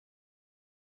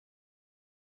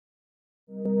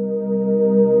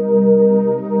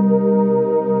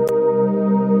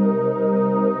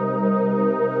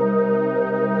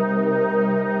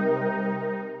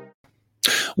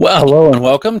Well, hello and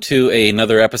welcome to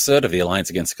another episode of the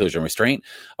Alliance Against Seclusion and Restraint,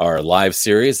 our live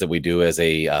series that we do as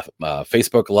a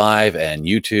Facebook Live and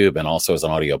YouTube and also as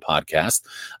an audio podcast.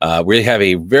 We have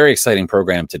a very exciting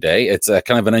program today. It's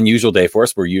kind of an unusual day for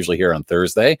us. We're usually here on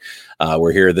Thursday.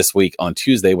 We're here this week on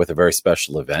Tuesday with a very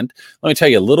special event. Let me tell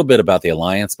you a little bit about the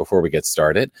Alliance before we get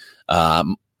started.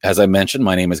 As I mentioned,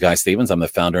 my name is Guy Stevens. I'm the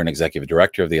founder and executive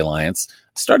director of the Alliance.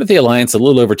 I started the Alliance a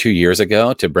little over 2 years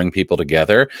ago to bring people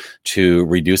together to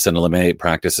reduce and eliminate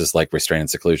practices like restraint and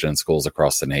seclusion in schools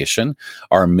across the nation.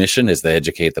 Our mission is to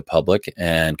educate the public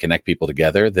and connect people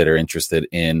together that are interested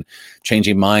in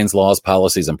changing minds, laws,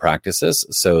 policies, and practices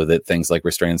so that things like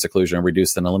restraint and seclusion are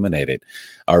reduced and eliminated.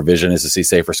 Our vision is to see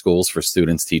safer schools for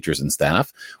students, teachers, and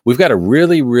staff. We've got a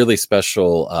really, really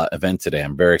special event today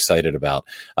I'm very excited about.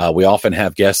 We often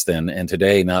have guests in, and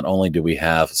today not only do we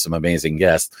have some amazing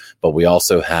guests, but we also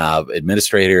have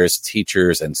administrators,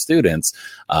 teachers, and students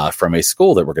from a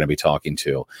school that we're going to be talking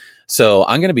to. So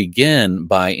I'm going to begin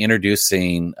by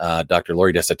introducing Dr.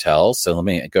 Lori Desautels. So let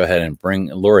me go ahead and bring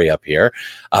Lori up here.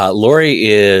 Lori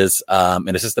is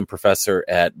an assistant professor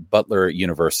at Butler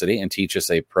University and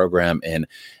teaches a program in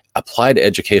applied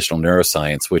educational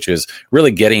neuroscience, which is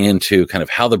really getting into kind of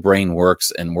how the brain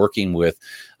works and working with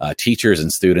teachers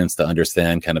and students to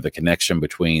understand kind of the connection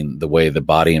between the way the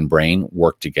body and brain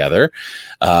work together.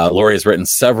 Lori has written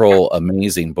several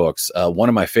amazing books. One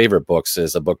of my favorite books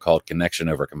is a book called Connection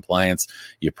Over Compliance.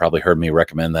 You've probably heard me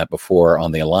recommend that before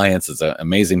on the Alliance. It's an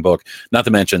amazing book. Not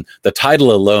to mention, the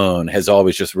title alone has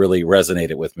always just really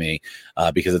resonated with me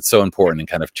because it's so important in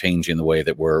kind of changing the way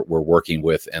that we're working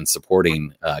with and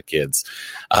supporting kids.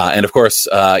 And of course,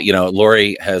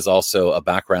 Lori has also a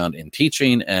background in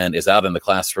teaching and is out in the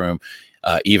classroom,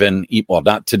 well,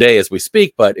 not today as we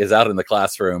speak, but is out in the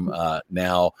classroom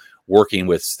now working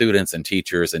with students and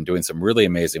teachers and doing some really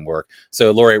amazing work.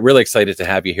 So, Lori, really excited to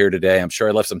have you here today. I'm sure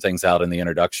I left some things out in the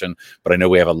introduction, but I know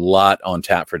we have a lot on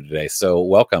tap for today. So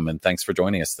welcome and thanks for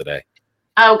joining us today.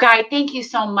 Oh, Guy, thank you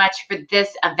so much for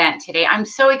this event today. I'm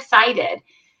so excited.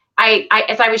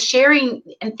 As I was sharing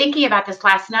and thinking about this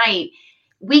last night,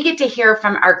 we get to hear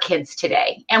from our kids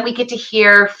today, and we get to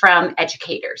hear from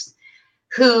educators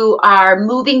who are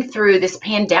moving through this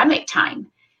pandemic time.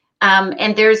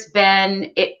 And there's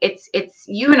been, it's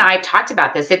you and I talked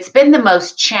about this. It's been the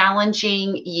most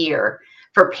challenging year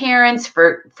for parents,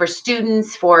 for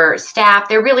students, for staff.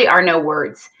 There really are no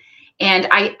words. And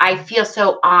I feel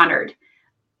so honored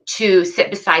to sit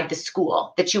beside the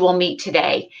school that you will meet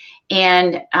today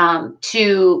and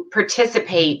to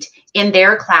participate in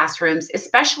their classrooms,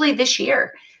 especially this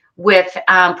year, with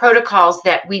protocols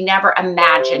that we never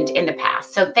imagined in the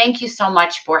past. So thank you so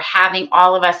much for having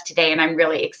all of us today, and I'm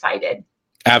really excited.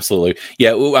 Absolutely.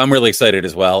 Yeah, I'm really excited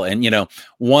as well. And,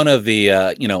 one of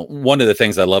the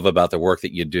things I love about the work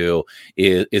that you do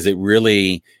is it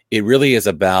really is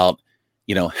about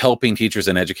helping teachers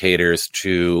and educators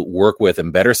to work with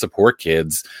and better support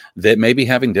kids that may be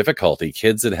having difficulty,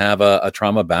 kids that have a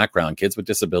trauma background, kids with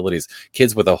disabilities,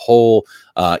 kids with a whole,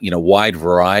 wide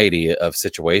variety of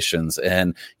situations.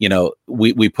 And,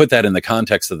 we put that in the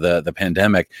context of the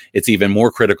pandemic. It's even more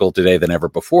critical today than ever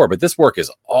before. But this work is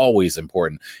always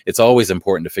important. It's always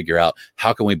important to figure out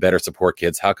how can we better support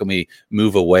kids? How can we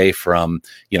move away from,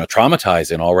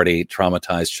 traumatizing already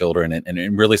traumatized children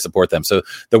and really support them? So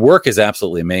the work is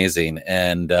absolutely amazing.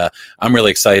 And I'm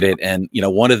really excited. And,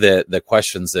 one of the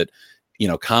questions that,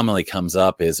 commonly comes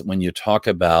up is when you talk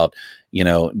about,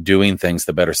 doing things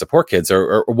to better support kids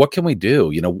or what can we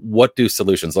do? What do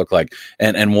solutions look like?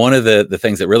 And one of the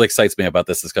things that really excites me about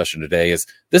this discussion today is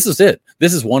this is it.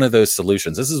 This is one of those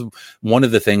solutions. This is one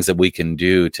of the things that we can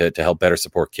do to help better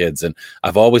support kids. And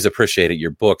I've always appreciated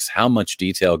your books, how much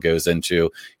detail goes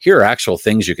into here are actual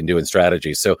things you can do in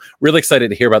strategies. So really excited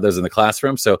to hear about those in the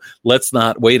classroom. So let's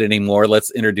not wait anymore.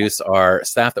 Let's introduce our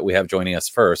staff that we have joining us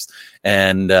first.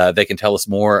 And they can tell us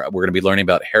more. We're going to be learning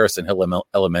about Harrison Hill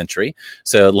Elementary.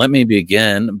 So let me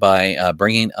begin by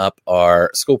bringing up our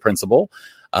school principal,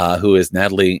 who is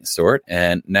Natalie Stewart.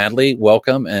 And Natalie,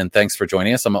 welcome and thanks for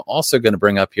joining us. I'm also going to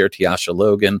bring up here Tiasha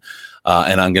Logan,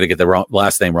 and I'm going to get the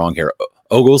last name wrong here,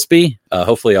 Oglesby.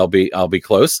 Hopefully I'll be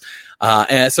close.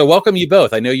 And so welcome you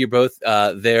both. I know you're both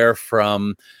there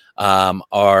from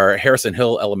are Harrison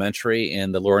Hill Elementary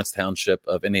in the Lawrence Township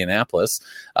of Indianapolis.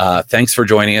 Thanks for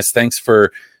joining us. Thanks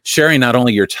for sharing not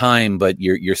only your time, but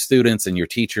your students and your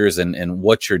teachers and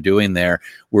what you're doing there.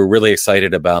 We're really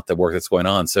excited about the work that's going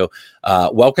on. So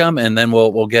welcome, and then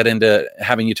we'll get into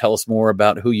having you tell us more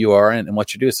about who you are and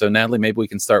what you do. So Natalie, maybe we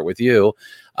can start with you,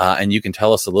 and you can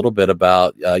tell us a little bit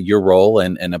about your role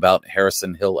and about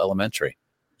Harrison Hill Elementary.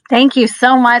 Thank you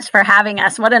so much for having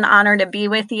us. What an honor to be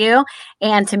with you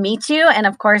and to meet you. And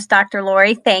of course, Dr.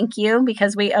 Lori, thank you,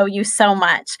 because we owe you so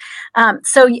much.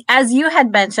 So as you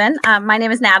had mentioned, my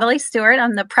name is Natalie Stewart.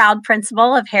 I'm the proud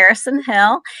principal of Harrison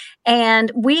Hill.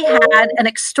 And we had an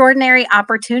extraordinary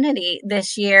opportunity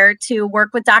this year to work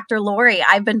with Dr. Lori.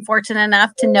 I've been fortunate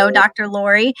enough to know Dr.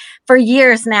 Lori for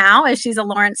years now, as she's a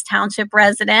Lawrence Township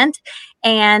resident.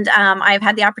 And I've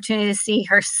had the opportunity to see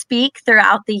her speak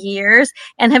throughout the years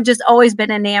and have just always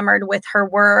been enamored with her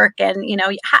work. And, you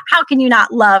know, how can you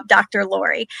not love Dr.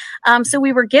 Lori? So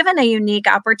we were given a unique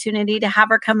opportunity to have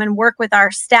her come and work with our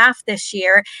staff this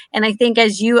year. And I think,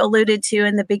 as you alluded to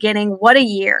in the beginning, what a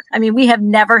year. I mean, we have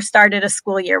never started a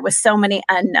school year with so many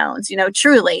unknowns, you know,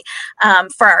 truly,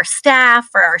 for our staff,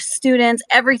 for our students,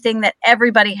 everything that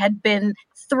everybody had been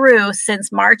through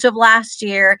since March of last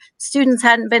year. Students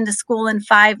hadn't been to school in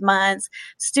 5 months.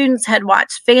 Students had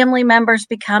watched family members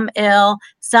become ill.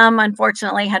 Some,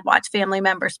 unfortunately, had watched family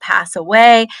members pass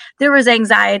away. There was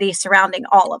anxiety surrounding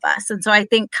all of us. And so I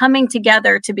think coming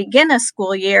together to begin a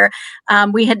school year,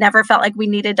 we had never felt like we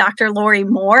needed Dr. Lori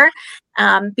more.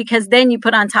 Because then you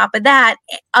put on top of that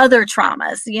other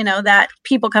traumas, you know, that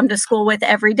people come to school with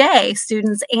every day,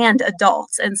 students and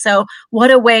adults. And so what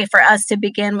a way for us to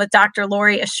begin with Dr.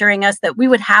 Lori assuring us that we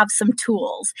would have some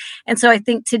tools. And so I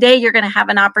think today you're going to have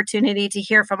an opportunity to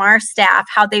hear from our staff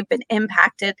how they've been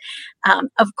impacted,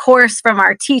 of course, from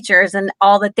our teachers and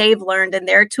all that they've learned in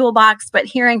their toolbox, but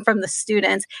hearing from the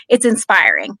students, it's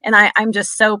inspiring. And I'm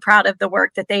just so proud of the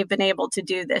work that they've been able to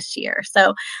do this year.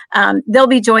 So they'll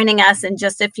be joining us in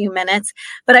just a few minutes,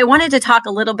 but I wanted to talk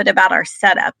a little bit about our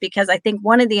setup, because I think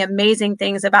one of the amazing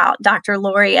things about Dr.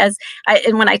 Lori,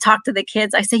 and when I talk to the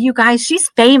kids, I say, you guys, she's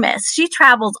famous. She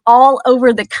travels all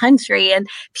over the country and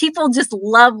people just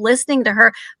love listening to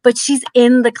her, but she's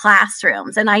in the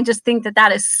classrooms. And I just think that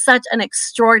that is such an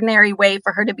extraordinary way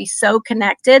for her to be so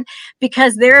connected,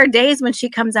 because there are days when she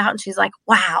comes out and she's like,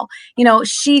 wow, you know,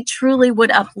 she truly would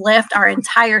uplift our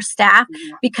entire staff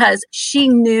because she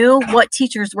knew what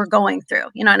teachers were going through,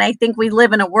 you know. And I think we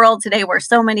live in a world today where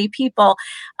so many people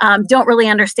don't really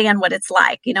understand what it's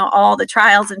like, you know, all the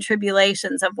trials and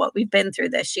tribulations of what we've been through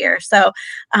this year. So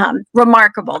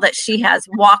remarkable that she has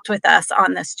walked with us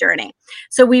on this journey.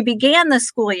 So we began the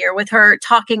school year with her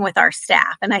talking with our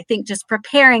staff, and I think just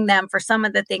preparing them for some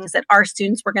of the things that our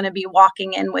students were going to be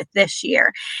walking in with this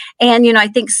year. And, you know, I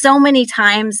think so many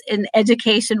times in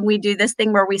education, we do this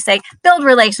thing where we say, build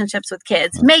relationships with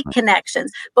kids, make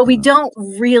connections, but we don't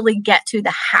really get to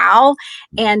the how.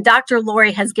 And Dr.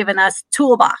 Lori has given us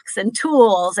toolbox and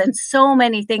tools and so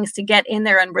many things to get in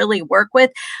there and really work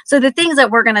with. So the things that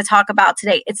we're going to talk about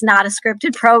today, it's not a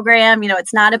scripted program. You know,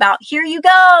 it's not about here you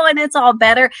go and it's all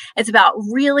better. It's about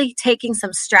really taking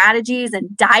some strategies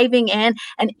and diving in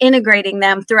and integrating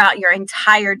them throughout your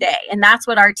entire day. And that's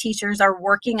what our teachers are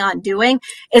working on doing.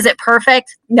 Is it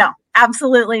perfect? No.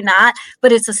 Absolutely not.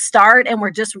 But it's a start, and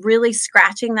we're just really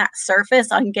scratching that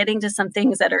surface on getting to some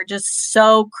things that are just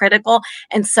so critical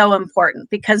and so important,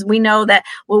 because we know that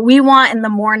what we want in the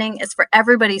morning is for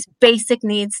everybody's basic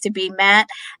needs to be met,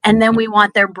 and then we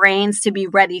want their brains to be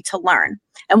ready to learn.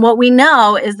 And what we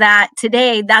know is that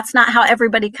today, that's not how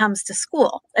everybody comes to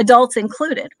school, adults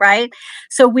included, right?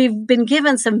 So we've been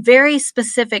given some very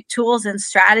specific tools and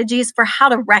strategies for how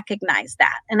to recognize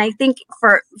that. And I think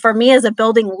for me as a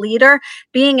building leader,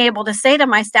 being able to say to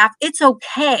my staff, it's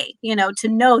okay, you know, to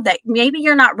know that maybe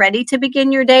you're not ready to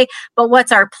begin your day, but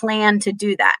what's our plan to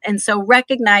do that? And so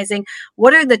recognizing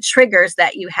what are the triggers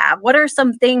that you have? What are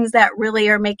some things that really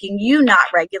are making you not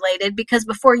regulated? Because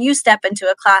before you step into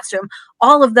a classroom,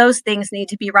 all of those things need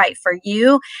to be right for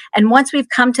you. And once we've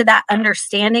come to that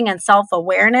understanding and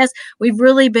self-awareness, we've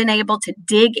really been able to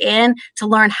dig in to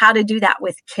learn how to do that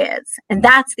with kids. And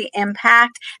that's the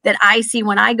impact that I see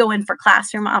when I go in for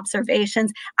classroom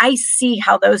observations. I see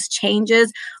how those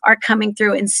changes are coming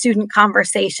through in student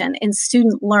conversation, in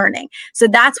student learning. So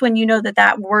that's when you know that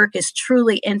that work is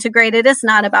truly integrated. It's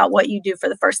not about what you do for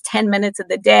the first 10 minutes of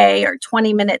the day or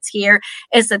 20 minutes here.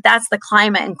 It's that that's the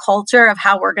climate and culture of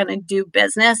how we're going to do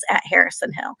business at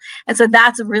Harrison Hill. And so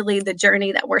that's really the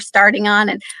journey that we're starting on.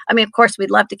 And I mean, of course,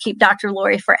 we'd love to keep Dr.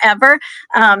 Lori forever.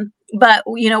 But,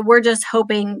 we're just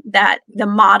hoping that the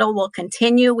model will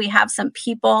continue. We have some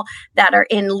people that are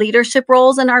in leadership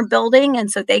roles in our building. And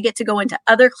so they get to go into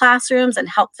other classrooms and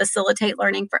help facilitate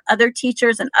learning for other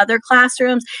teachers in other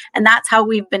classrooms. And that's how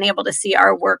we've been able to see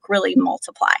our work really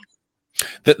multiply.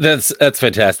 That's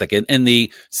fantastic. And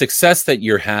the success that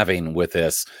you're having with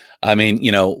this, I mean,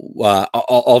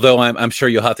 although I'm sure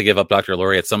you'll have to give up Dr.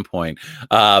 Lori at some point.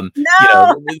 No.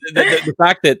 The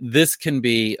fact that this can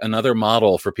be another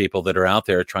model for people that are out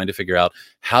there trying to figure out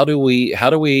how do we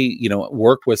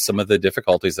work with some of the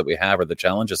difficulties that we have or the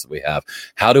challenges that we have.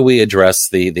 How do we address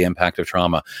the impact of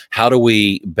trauma? How do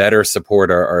we better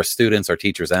support our students, our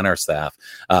teachers, and our staff?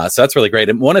 So that's really great.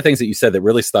 And one of the things that you said that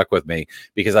really stuck with me,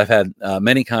 because I've had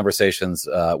many conversations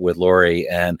with Lori,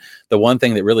 and the one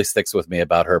thing that really sticks with me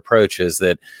about her approach is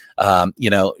that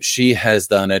she has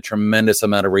done a tremendous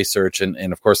amount of research,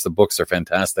 and of course the books are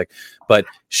fantastic, but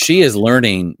she is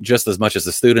learning just as much as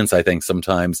the students, I think,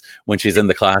 sometimes when she's in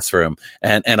the classroom.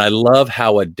 And I love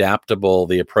how adaptable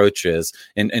the approach is.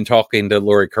 And talking to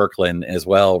Lori Kirkland as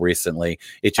well recently,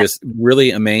 it's just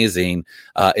really amazing.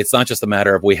 It's not just a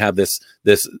matter of we have this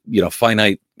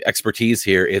finite expertise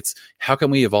here. It's how can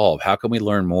we evolve? How can we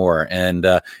learn more? And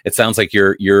it sounds like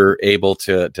you're able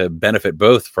to benefit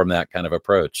both from that kind of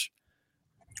approach.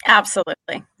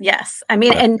 Absolutely. Yes. I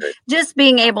mean, and just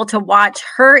being able to watch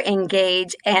her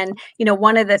engage. And,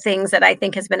 one of the things that I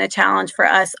think has been a challenge for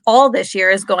us all this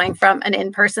year is going from an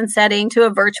in-person setting to a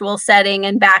virtual setting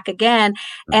and back again.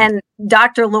 And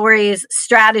Dr. Lori's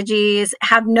strategies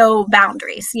have no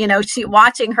boundaries.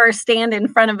 Watching her stand in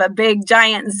front of a big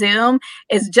giant Zoom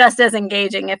is just as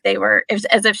engaging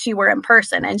as if she were in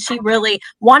person. And she really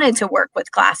wanted to work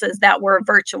with classes that were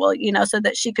virtual, so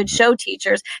that she could show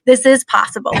teachers this is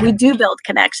possible. We do build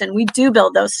connection. We do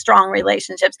build those strong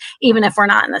relationships, even if we're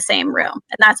not in the same room.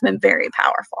 And that's been very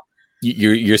powerful.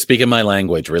 You're speaking my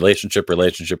language, relationship, right?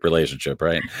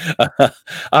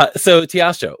 So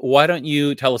Tiasha, why don't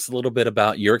you tell us a little bit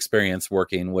about your experience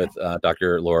working with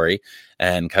Dr. Lori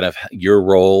and kind of your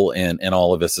role in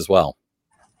all of this as well?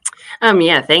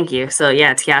 Thank you. So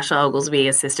Tiasha Oglesby,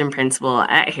 assistant principal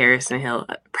at Harrison Hill,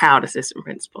 proud assistant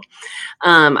principal.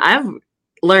 I've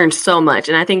learned so much,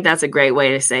 and I think that's a great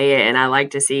way to say it. And I like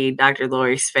to see Dr.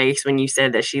 Lori's face when you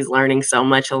said that she's learning so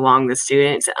much along the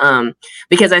students,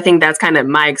 because I think that's kind of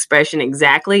my expression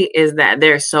exactly, is that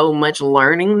there's so much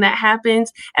learning that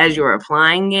happens as you're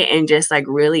applying it and just like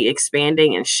really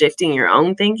expanding and shifting your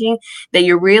own thinking, that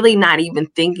you're really not even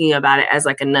thinking about it as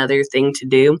like another thing to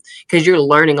do, because you're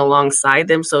learning alongside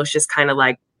them. So it's just kind of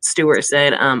like Stuart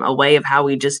said, a way of how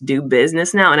we just do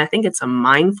business now. And I think it's a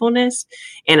mindfulness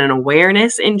and an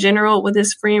awareness in general with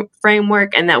this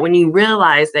framework. And that when you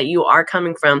realize that you are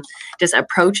coming from just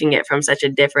approaching it from such a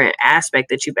different aspect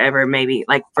that you've ever maybe,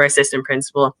 like for assistant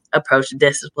principal, approached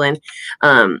discipline,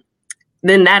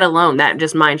 then that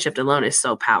just mind shift alone is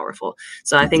so powerful.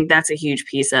 So I think that's a huge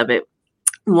piece of it.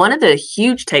 One of the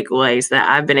huge takeaways that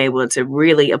I've been able to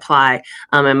really apply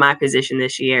in my position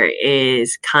this year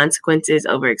is consequences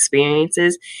over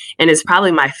experiences. And it's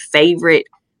probably my favorite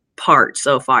part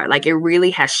so far. Like, it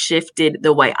really has shifted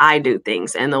the way I do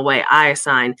things and the way I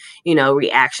assign,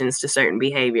 reactions to certain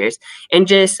behaviors, and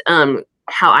just how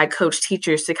I coach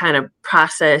teachers to kind of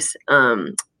process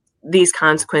these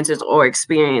consequences or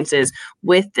experiences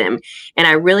with them. And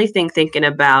I really thinking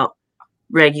about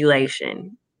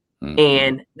regulation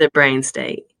and the brain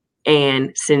state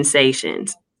and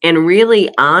sensations, and really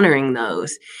honoring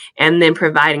those, and then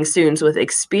providing students with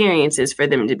experiences for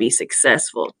them to be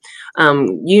successful.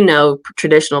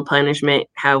 Traditional punishment,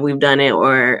 how we've done it,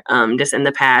 or just in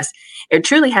the past, it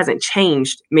truly hasn't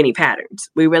changed many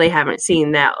patterns. We really haven't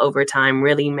seen that over time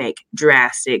really make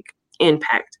drastic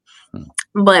impact.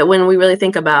 But when we really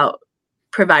think about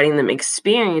providing them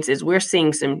experiences, we're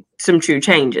seeing some true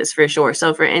changes for sure.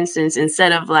 So for instance,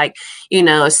 instead of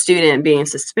a student being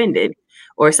suspended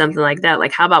or something like that,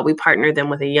 like how about we partner them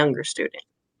with a younger student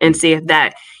and see if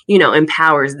that,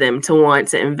 empowers them to want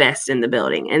to invest in the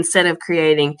building. Instead of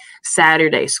creating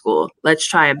Saturday school, let's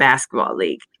try a basketball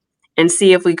league and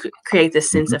see if we could create this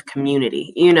sense of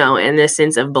community, and this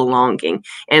sense of belonging,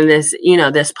 and this,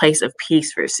 this place of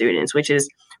peace for students, which is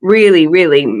really,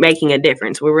 really making a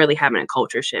difference. We're really having a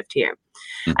culture shift here.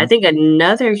 I think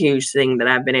another huge thing that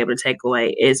I've been able to take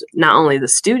away is not only the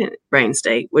student brain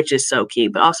state, which is so key,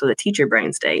 but also the teacher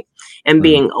brain state and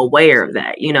being aware of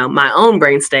that. You know, my own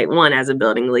brain state, one, as a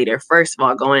building leader, first of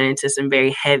all, going into some very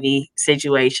heavy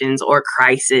situations or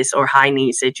crisis or high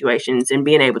need situations and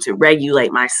being able to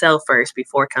regulate myself first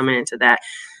before coming into that,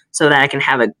 so that I can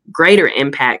have a greater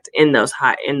impact in those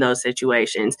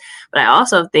situations. But I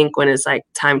also think when it's like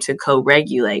time to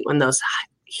co-regulate, when those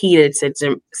heated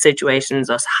situations,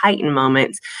 those heightened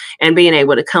moments, and being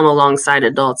able to come alongside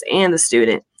adults and the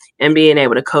student and being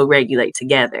able to co-regulate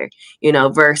together, you know,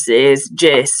 versus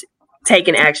just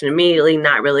taking action immediately,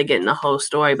 not really getting the whole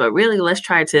story, but really let's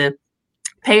try to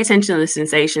pay attention to the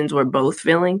sensations we're both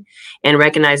feeling and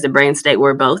recognize the brain state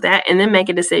we're both at, and then make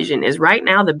a decision. Is right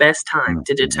now the best time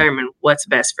to determine what's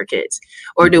best for kids?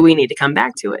 Or do we need to come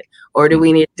back to it? Or do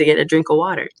we need to get a drink of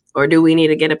water? Or do we need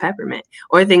to get a peppermint?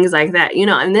 Or things like that, you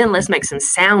know, and then let's make some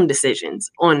sound decisions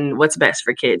on what's best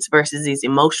for kids versus these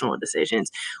emotional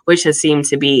decisions, which has seemed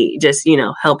to be just, you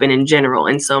know, helping in general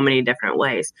in so many different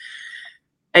ways.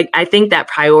 I think that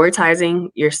prioritizing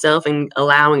yourself and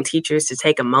allowing teachers to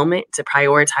take a moment to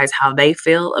prioritize how they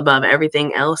feel above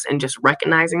everything else and just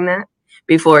recognizing that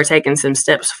before taking some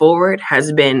steps forward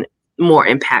has been more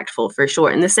impactful for sure.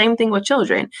 And the same thing with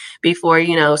children. Before,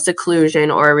 you know, seclusion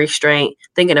or restraint,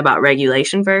 thinking about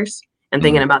regulation first and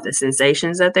thinking about the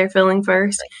sensations that they're feeling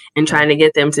first and trying to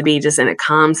get them to be just in a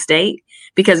calm state.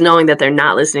 Because knowing that they're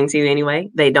not listening to you anyway,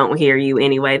 they don't hear you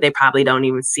anyway, they probably don't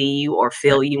even see you or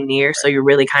feel you near. So you're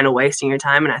really kind of wasting your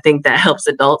time. And I think that helps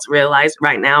adults realize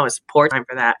right now is poor time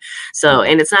for that. So,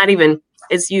 and it's not even,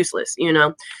 it's useless, you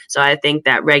know? So I think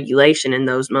that regulation in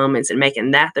those moments and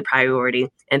making that the priority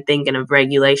and thinking of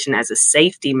regulation as a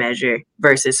safety measure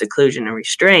versus seclusion and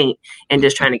restraint and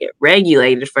just trying to get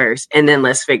regulated first. And then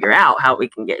let's figure out how we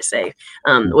can get safe,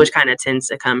 which kind of tends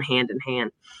to come hand in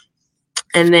hand.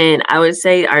 And then I would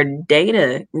say our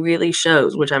data really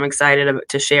shows, which I'm excited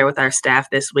to share with our staff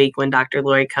this week when Dr.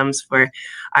 Lori comes for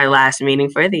our last meeting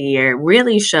for the year,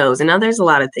 really shows. And now there's a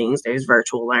lot of things. There's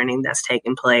virtual learning that's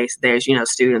taking place. There's, you know,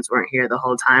 students weren't here the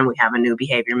whole time. We have a new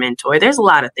behavior mentor. There's a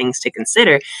lot of things to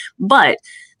consider, but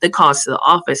the costs to the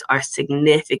office are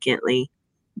significantly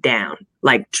down,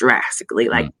 like drastically,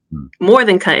 like more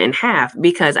than cut in half,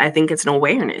 because I think it's an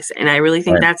awareness. And I really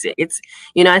think that's it. It's,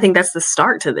 you know, I think that's the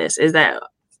start to this, is that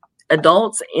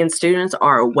adults and students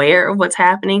are aware of what's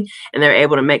happening and they're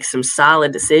able to make some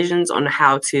solid decisions on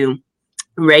how to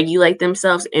regulate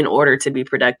themselves in order to be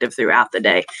productive throughout the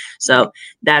day. So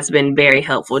that's been very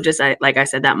helpful. Just like I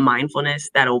said, that mindfulness,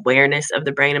 that awareness of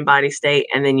the brain and body state.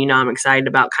 And then, you know, I'm excited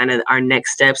about kind of our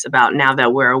next steps about now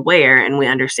that we're aware and we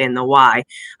understand the why,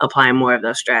 applying more of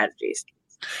those strategies.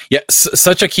 Yeah,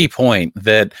 such a key point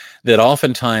that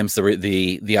oftentimes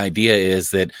the idea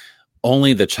is that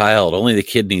only the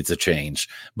kid needs a change.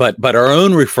 But our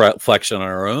own reflection on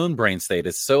our own brain state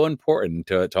is so important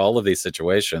to all of these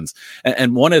situations.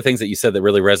 And one of the things that you said that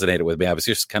really resonated with me, I was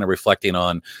just kind of reflecting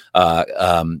on,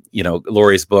 you know,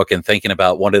 Lori's book and thinking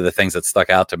about one of the things that stuck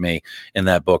out to me in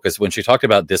that book is when she talked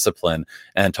about discipline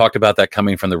and talked about that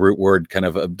coming from the root word kind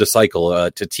of disciple,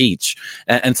 to teach.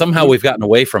 And somehow we've gotten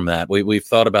away from that. We've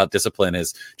thought about discipline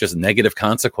as just negative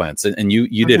consequence. And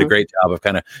you did a great job of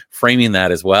kind of framing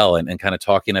that as well. And kind of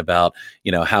talking about,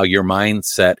 you know, how your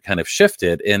mindset kind of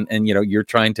shifted and, you know, you're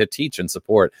trying to teach and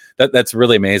support. That's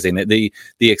really amazing. The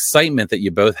excitement that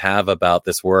you both have about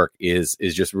this work is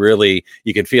just really,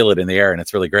 you can feel it in the air and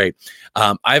it's really great.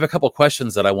 I have a couple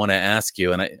questions that I want to ask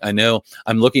you. And I know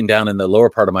I'm looking down in the lower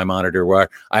part of my monitor where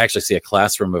I actually see a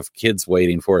classroom of kids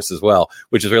waiting for us as well,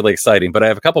 which is really exciting. But I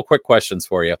have a couple quick questions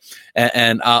for you.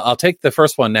 And I'll take the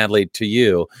first one, Natalie, to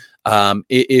you.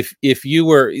 If you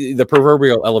were the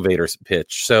proverbial elevator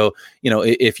pitch, so, you know,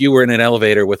 if you were in an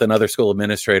elevator with another school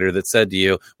administrator that said to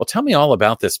you, well, tell me all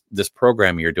about this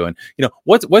program you're doing, you know,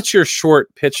 what's your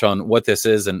short pitch on what this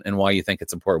is and why you think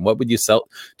it's important? What would you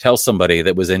tell somebody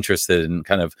that was interested in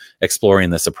kind of exploring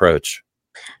this approach?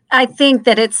 I think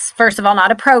that it's, first of all,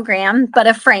 not a program, but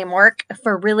a framework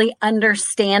for really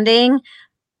understanding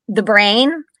the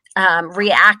brain,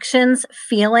 reactions,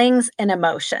 feelings, and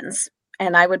emotions.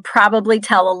 And I would probably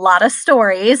tell a lot of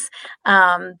stories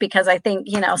because I think,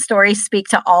 you know, stories speak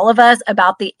to all of us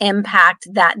about the impact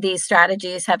that these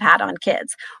strategies have had on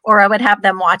kids. Or I would have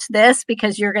them watch this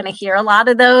because you're going to hear a lot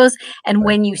of those. And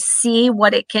when you see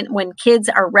what it can, when kids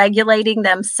are regulating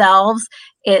themselves,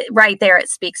 right there, it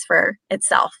speaks for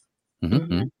itself.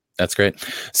 Mm-hmm. That's great.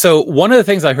 So one of the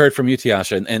things I heard from you,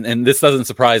 Tiasha, and this doesn't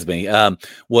surprise me,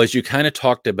 was you kind of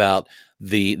talked about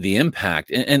the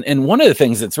impact. And one of the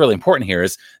things that's really important here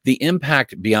is the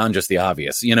impact beyond just the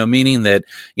obvious, meaning that,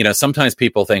 sometimes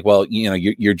people think, well,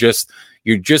 you're just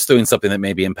doing something that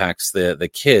maybe impacts the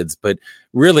kids. But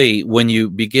really, when you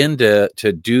begin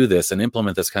to do this and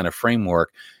implement this kind of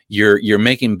framework, you're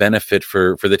making benefit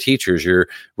for the teachers. You're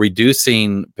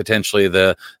reducing potentially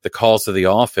the calls to the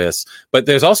office, but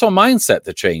there's also a mindset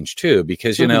to change too,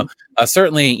 because,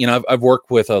 certainly, I've worked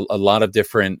with a lot of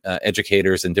different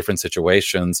educators in different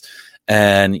situations,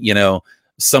 and,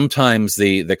 sometimes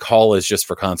the call is just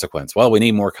for consequence. Well, we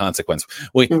need more consequence.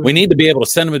 We need to be able to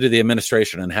send them to the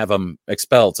administration and have them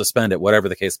expelled, suspended, whatever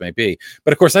the case may be.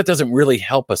 But of course, that doesn't really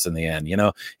help us in the end.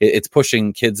 It's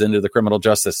pushing kids into the criminal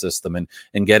justice system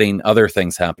and getting other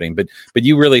things happening. But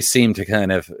you really seem to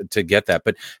kind of to get that.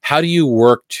 But how do you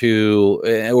work to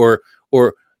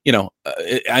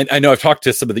I know I've talked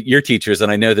to some of your teachers,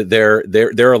 and I know that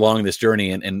they're along this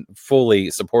journey and fully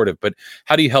supportive. But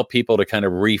how do you help people to kind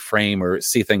of reframe or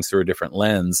see things through a different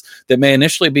lens that may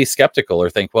initially be skeptical or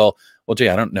think, well, gee,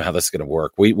 I don't know how this is going to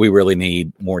work. We really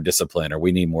need more discipline, or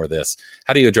we need more of this.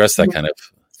 How do you address that kind of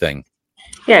thing?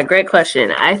 Yeah, great question.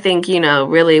 I think,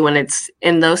 really when it's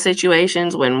in those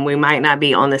situations when we might not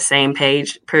be on the same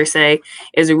page per se,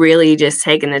 is really just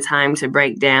taking the time to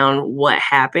break down what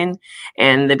happened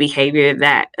and the behavior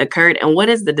that occurred and what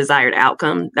is the desired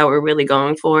outcome that we're really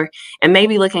going for. And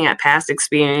maybe looking at past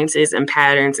experiences and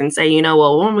patterns and say,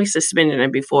 well, when we suspended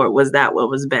it before, was that what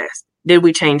was best? Did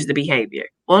we change the behavior?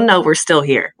 Well, no, we're still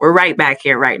here. We're right back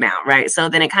here right now, right? So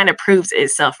then it kind of proves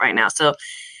itself right now. So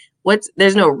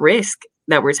there's no risk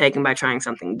that we're taking by trying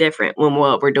something different when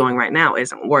what we're doing right now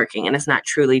isn't working and it's not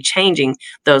truly changing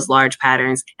those large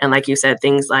patterns. And like you said,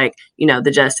 things like,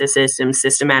 the justice system,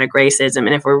 systematic racism.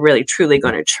 And if we're really truly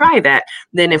going to try that,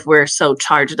 then if we're so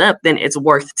charged up, then it's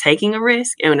worth taking a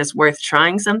risk and it's worth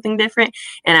trying something different.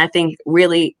 And I think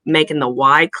really making the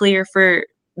why clear for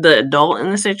the adult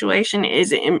in the situation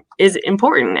is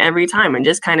important every time, and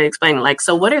just kind of explaining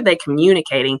so what are they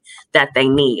communicating that they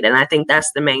need? And I think that's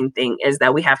the main thing, is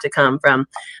that we have to come from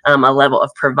a level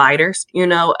of providers,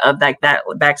 of that,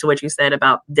 back to what you said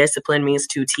about discipline means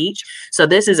to teach. So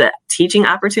this is a teaching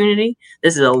opportunity.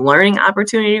 This is a learning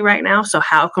opportunity right now. So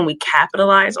how can we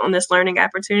capitalize on this learning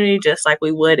opportunity just like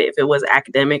we would if it was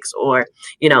academics or,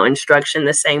 instruction?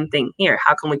 The same thing here.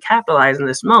 How can we capitalize in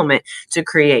this moment to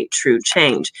create true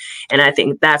change? And I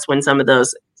think that's when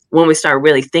when we start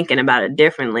really thinking about it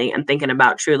differently and thinking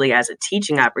about truly as a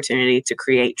teaching opportunity to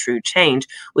create true change,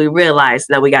 we realize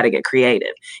that we got to get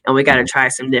creative and we got to try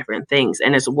some different things.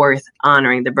 And it's worth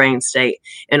honoring the brain state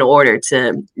in order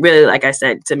to really, like I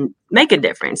said, to make a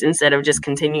difference instead of just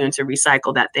continuing to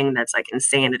recycle that thing that's like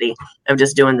insanity of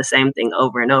just doing the same thing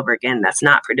over and over again. That's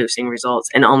not producing results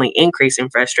and only increasing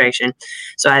frustration.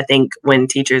 So I think when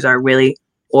teachers are really,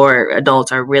 or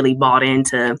adults are really bought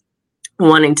into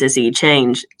wanting to see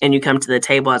change and you come to the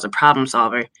table as a problem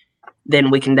solver, then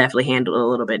we can definitely handle it a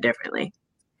little bit differently.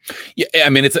 Yeah, I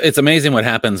mean, it's amazing what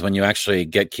happens when you actually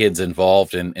get kids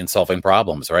involved in solving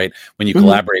problems, right? When you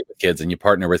collaborate with kids and you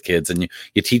partner with kids and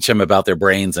you teach them about their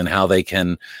brains and how they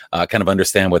can kind of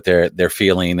understand what they're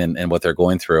feeling and what they're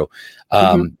going through.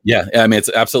 Yeah, I mean, it's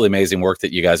absolutely amazing work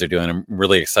that you guys are doing. I'm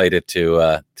really excited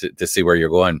to see where you're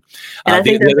going. And I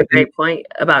think that's a great point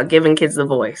about giving kids the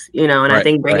voice, and I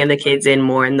think bringing the kids in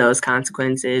more in those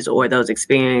consequences or those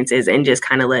experiences and just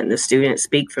kind of letting the students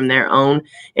speak from their own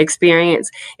experience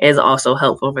is also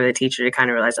helpful for the teacher to kind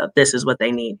of realize that this is what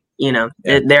they need.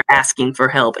 They're asking for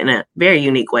help in a very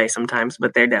unique way sometimes,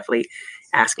 but they're definitely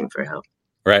asking for help.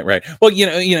 Right. Well,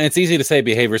 it's easy to say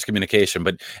behavior is communication,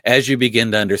 but as you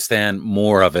begin to understand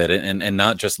more of it and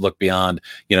not just look beyond,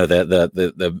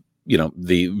 the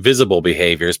visible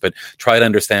behaviors, but try to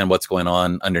understand what's going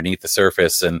on underneath the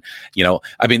surface. And,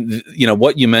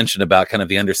 what you mentioned about kind of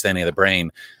the understanding of the brain,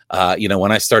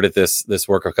 when I started this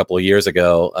work a couple of years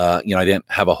ago, I didn't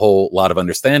have a whole lot of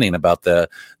understanding about the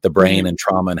brain and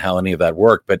trauma and how any of that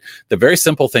worked. But the very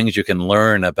simple things you can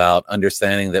learn about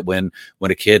understanding that when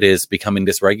a kid is becoming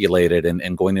dysregulated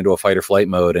and going into a fight or flight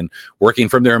mode and working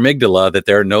from their amygdala, that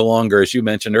they're no longer, as you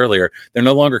mentioned earlier, they're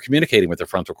no longer communicating with their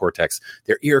frontal cortex.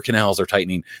 Their ear canals are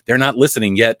tightening. They're not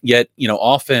listening yet.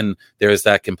 Often there's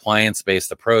that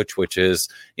compliance-based approach, which is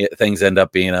things end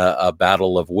up being a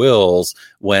battle of wills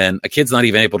when a kid's not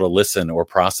even able to listen or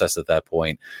process at that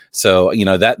point. So,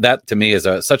 that to me is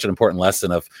such an important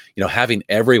lesson of, having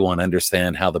everyone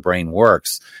understand how the brain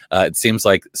works. It seems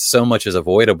like so much is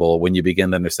avoidable when you begin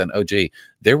to understand, oh, gee,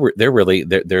 they're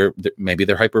maybe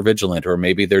they're hypervigilant or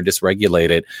maybe they're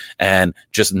dysregulated. And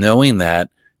just knowing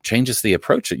that changes the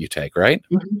approach that you take, right?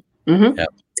 Mm-hmm. Mm-hmm. Yeah.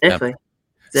 Definitely.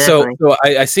 So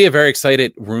I see a very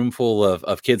excited room full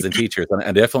of kids and teachers, and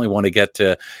I definitely want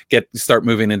to start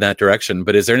moving in that direction.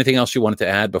 But is there anything else you wanted to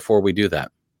add before we do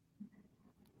that?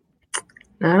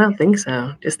 No, I don't think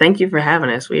so. Just thank you for having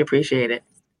us. We appreciate it.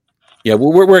 Yeah,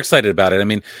 we're excited about it. I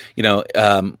mean,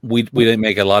 we didn't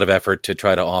make a lot of effort to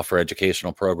try to offer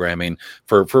educational programming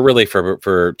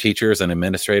for teachers and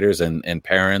administrators and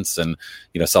parents and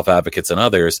self advocates and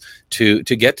others to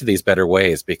get to these better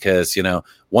ways, because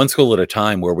one school at a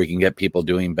time where we can get people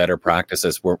doing better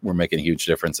practices, we're making huge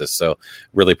differences. So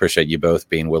really appreciate you both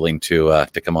being willing to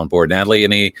come on board.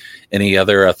 Natalie, any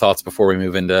other thoughts before we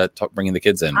move into bringing the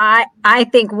kids in? I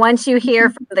think once you hear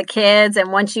from the kids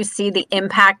and once you see the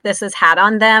impact this has had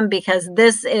on them, because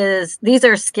these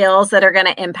are skills that are going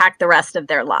to impact the rest of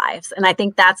their lives. And I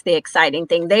think that's the exciting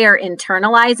thing. They are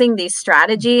internalizing these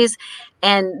strategies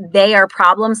and they are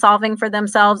problem solving for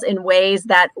themselves in ways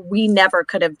that we never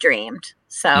could have dreamed.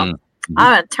 So I'm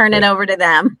going to turn it over to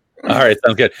them. All right.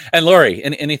 Sounds good. And Lori,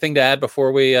 anything to add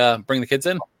before we bring the kids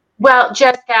in? Well,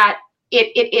 just that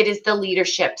it is the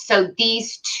leadership. So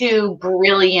these two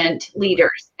brilliant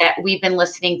leaders that we've been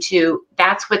listening to,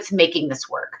 that's what's making this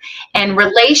work. And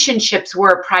relationships were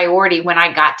a priority when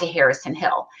I got to Harrison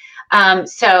Hill.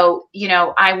 So,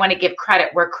 I want to give credit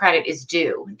where credit is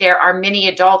due. There are many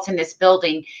adults in this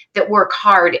building that work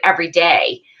hard every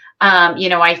day.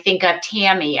 I think of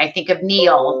Tammy, I think of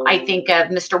Neil, I think of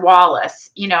Mr. Wallace,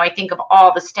 I think of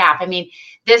all the staff. I mean,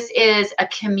 this is a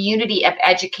community of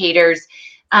educators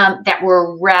that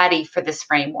were ready for this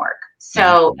framework.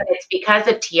 So it's because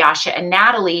of Tiasha and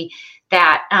Natalie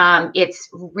that it's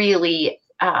really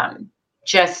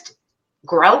just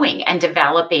growing and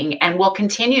developing, and will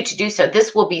continue to do so.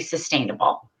 This will be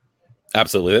sustainable.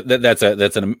 Absolutely. That's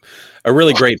a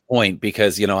really great point,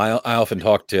 because, I often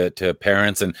talk to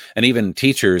parents and even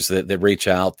teachers that reach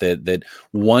out that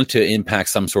want to impact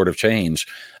some sort of change.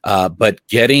 But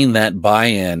getting that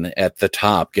buy-in at the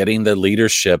top, getting the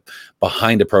leadership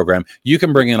behind a program, you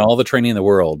can bring in all the training in the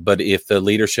world, but if the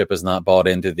leadership is not bought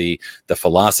into the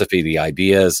philosophy, the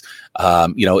ideas,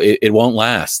 it won't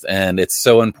last. And it's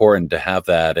so important to have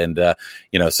that. And,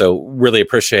 so really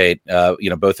appreciate,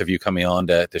 both of you coming on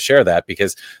to share that,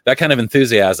 because that kind of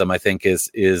enthusiasm, I think,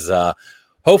 is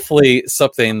hopefully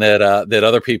something that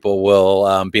other people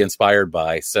will be inspired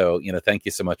by. So, thank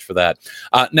you so much for that.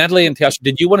 Natalie and Tiasha,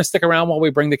 did you want to stick around while we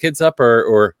bring the kids up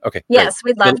or okay? Yes,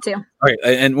 great. We'd love to. All right.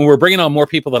 And we're bringing on more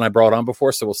people than I brought on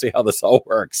before, so we'll see how this all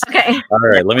works. Okay. All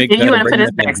right. Let me. If you want to put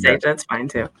us backstage, that's fine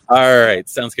too. All right.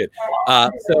 Sounds good.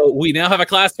 So we now have a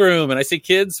classroom and I see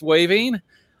kids waving.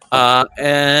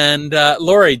 And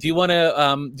Lori, do you want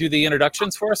to do the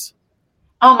introductions for us?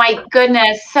 Oh my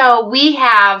goodness. So we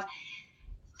have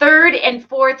 3rd and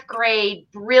 4th grade,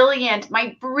 brilliant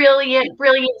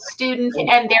students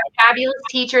and their fabulous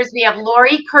teachers. We have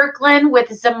Lori Kirkland with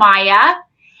Zamaya,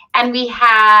 and we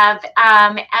have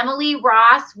Emily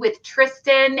Ross with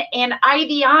Tristan and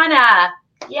Iviana.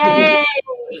 Yay!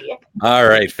 All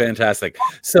right, fantastic.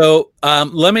 So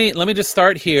let me just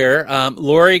start here.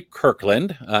 Lori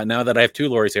Kirkland. Now that I have two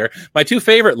Loris here, my two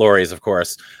favorite Loris, of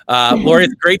course. Lori,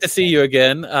 it's great to see you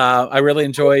again. I really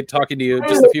enjoyed talking to you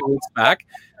just a few weeks back.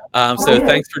 So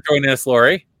thanks for joining us,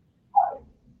 Lori.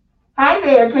 Hi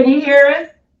there. Can you hear us?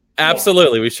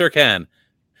 Absolutely, we sure can.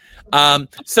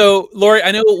 So, Lori,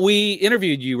 I know we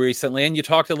interviewed you recently, and you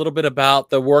talked a little bit about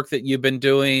the work that you've been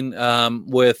doing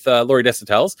with Lori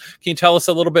Desautel. Can you tell us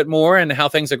a little bit more and how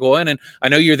things are going? And I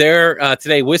know you're there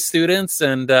today with students,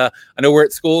 and I know we're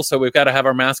at school, so we've got to have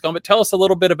our mask on. But tell us a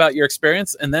little bit about your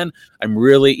experience, and then I'm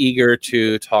really eager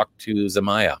to talk to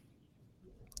Zamaya.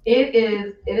 It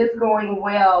is going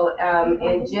well,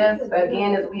 and just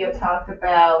again, as we have talked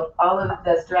about all of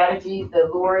the strategies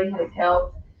that Lori has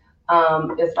helped,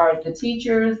 as far as the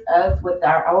teachers, us with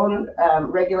our own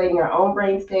regulating our own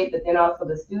brain state, but then also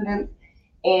the students,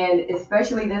 and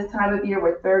especially this time of year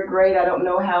with 3rd grade. I don't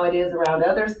know how it is around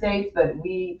other states, but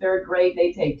 3rd grade,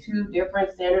 they take 2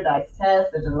 different standardized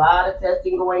tests. There's a lot of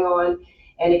testing going on,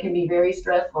 and it can be very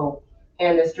stressful.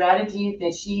 And the strategies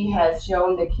that she has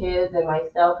shown the kids and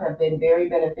myself have been very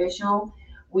beneficial.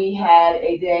 We had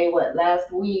a day,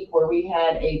 last week, where we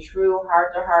had a true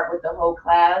heart-to-heart with the whole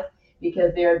class,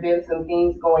 because there have been some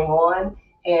things going on.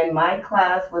 And my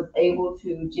class was able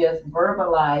to just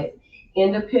verbalize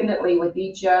independently with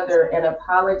each other and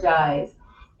apologize,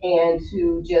 and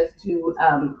to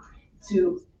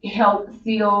help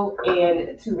heal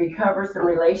and to recover some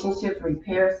relationships,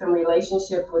 repair some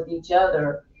relationships with each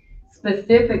other,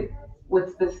 specific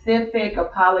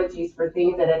apologies for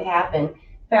things that had happened.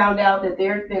 Found out that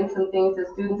there's been some things that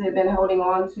students have been holding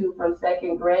on to from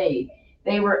 2nd grade,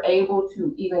 they were able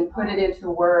to even put it into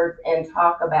words and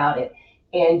talk about it,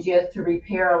 and just to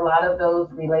repair a lot of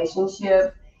those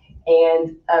relationships,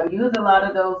 and use a lot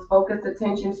of those focused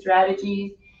attention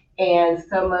strategies and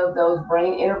some of those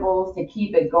brain intervals to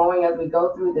keep it going as we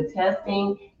go through the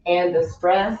testing and the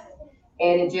stress.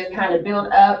 And it just kind of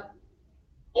built up,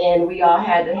 and we all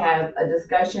had to have a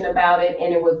discussion about it,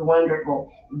 and it was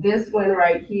wonderful. This one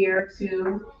right here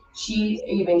too, she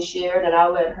even shared, and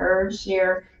I'll let her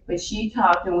share, but she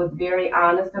talked and was very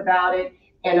honest about it,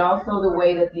 and also the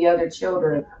way that the other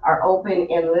children are open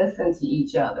and listen to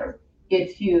each other.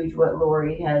 It's huge what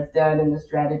Lori has done and the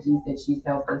strategies that she's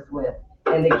helped us with,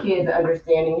 and the kids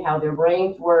understanding how their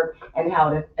brains work and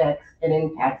how it affects and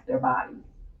impacts their bodies.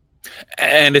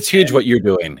 And it's huge what you're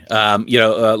doing.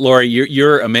 Lori,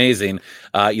 you're amazing.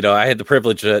 I had the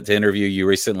privilege to interview you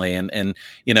recently, and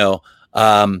it's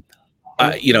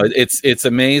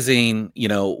amazing,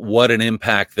 what an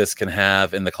impact this can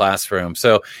have in the classroom.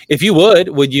 So if you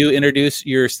would you introduce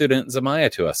your student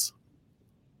Zamaya to us?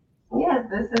 Yes,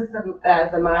 this is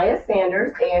Zamaya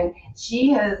Sanders, and she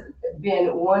has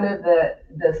been one of the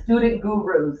student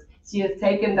gurus. She has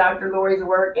taken Dr. Lori's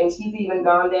work, and she's even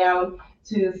gone down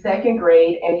to second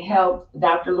grade and helped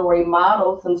Dr. Lori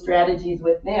model some strategies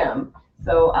with them.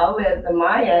 So I'll let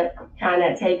Zamaya kind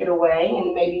of take it away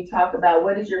and maybe talk about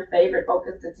what is your favorite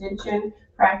focused attention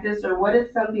practice, or what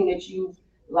is something that you've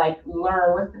learned.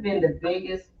 What's been the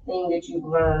biggest thing that you've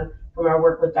learned from our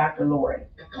work with Dr. Lori?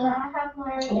 What I have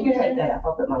learned. And you can take that off.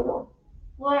 I'll put mine on.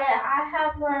 What I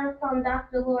have learned from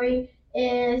Dr. Lori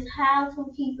is how to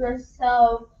keep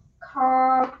yourself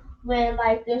calm when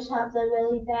there's something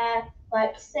really bad.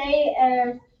 Say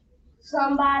if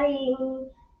somebody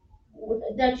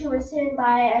that you were sitting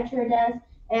by at your desk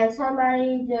and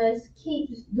somebody just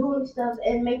keeps doing stuff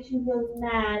and makes you really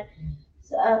mad.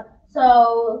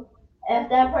 So if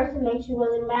that person makes you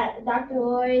really mad, Dr.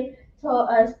 Lori told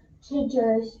us to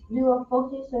just do a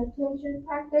focus attention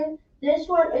practice. This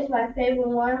one is my favorite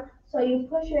one. So you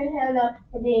push your hand up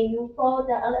and then you fold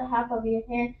the other half of your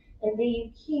hand, and then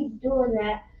you keep doing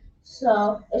that.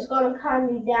 So it's going to calm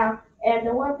you down. And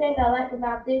the one thing I like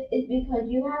about this is because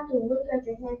you have to look at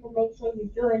your hand to make sure you're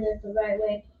doing it the right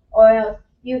way, or else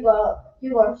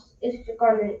it's just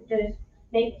going to just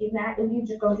make you mad, and you're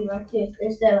just going to be like this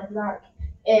instead of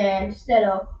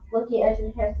looking at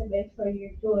your hands to make sure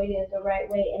you're doing it the right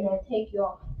way, and then take the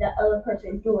other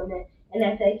person doing it. And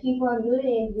if they keep on doing it,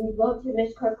 and you go to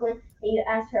Miss Kirkland and you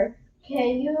ask her,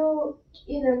 can you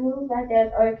either move like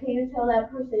that, or can you tell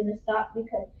that person to stop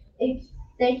because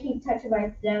they keep touching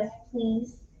my desk,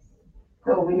 please?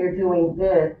 So when you're doing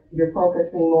this, you're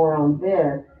focusing more on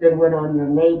this than what on your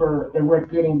neighbor and what's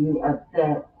getting you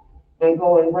upset, and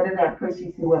going, what does that push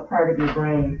you to? What part of your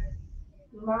brain?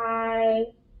 My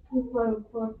prefrontal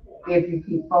cortex. If you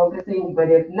keep focusing,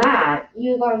 but if not,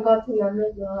 you're gonna go to your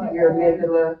amygdala. Your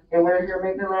amygdala. And where's your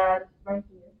amygdala at? Right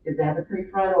here. Is that the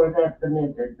prefrontal or is that the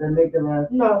amygdala? The amygdala.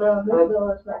 No, the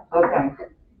amygdala is right. Okay.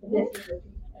 This is the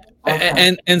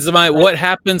And Zamaya, what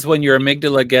happens when your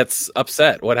amygdala gets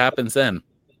upset? What happens then?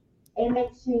 It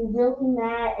makes you really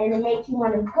mad, and it makes you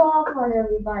want to go off on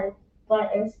everybody.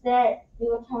 But instead, you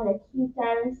were trying to keep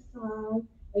that inside,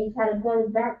 and you try to go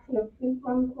back to the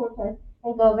prefrontal cortex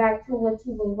and go back to what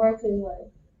you were working with.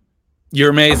 You're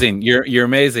amazing. You're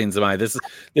amazing, Zamaya. This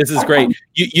is great.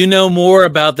 You know more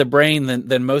about the brain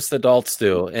than most adults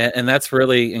do, and that's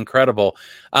really incredible.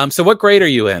 So what grade are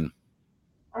you in?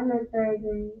 I'm in third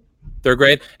grade. Third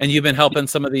grade, and you've been helping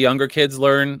some of the younger kids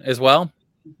learn as well?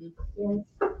 Yes.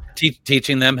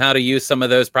 Teaching them how to use some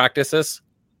of those practices?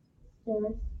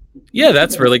 Yes. Yeah,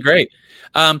 that's really great.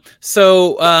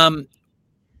 So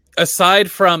aside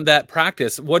from that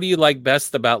practice, what do you like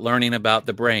best about learning about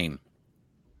the brain?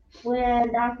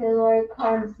 When Dr. Lori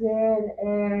comes in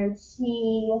and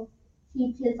she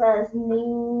teaches us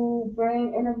new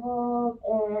brain intervals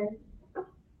and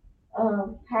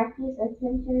practice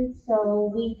attention,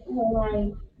 so we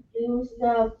can do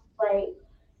stuff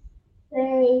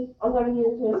say I'm gonna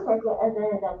use Miss Kirkland as an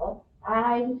example.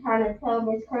 I kind of tell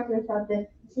Miss Kirkland something.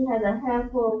 She has a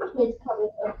handful of kids coming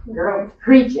up to Girl, her.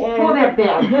 preach it. Pull that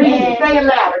down. Preach it. Say it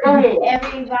louder. Go ahead.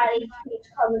 Everybody keeps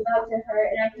coming up to her,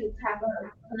 and I keep tapping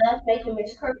her. So that's making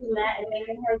Miss Kirkland mad and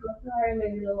making her go to her and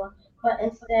making her one. But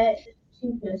instead,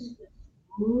 she just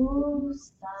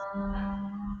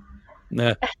stop.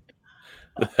 Nah.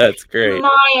 That's great.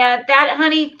 Maya,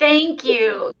 honey, thank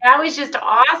you. That was just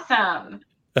awesome.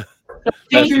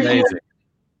 That's amazing.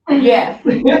 Yes.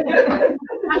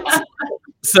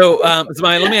 So,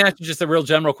 Zamaya, let me ask you just a real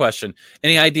general question.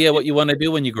 Any idea what you want to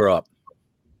do when you grow up?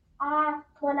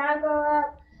 When I grow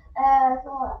up,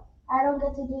 I don't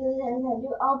get to do this and I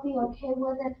do, I'll be okay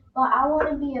with it. But I want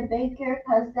to be a baker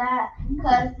cause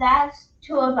that's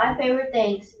two of my favorite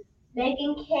things: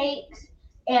 baking cakes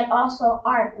and also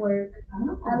artwork.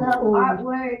 I love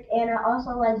artwork and I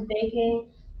also like baking.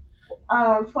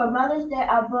 For Mother's Day,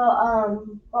 I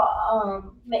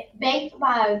baked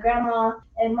my grandma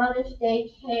a Mother's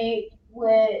Day cake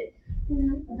with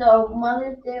the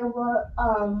Mother's Day word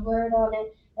on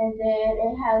it, and then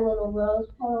it had little rose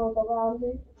petals around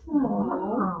it.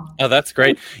 Oh, that's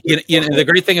great. The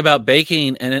great thing about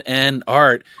baking and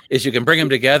art is you can bring them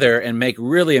together and make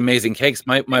really amazing cakes.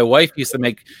 My wife used to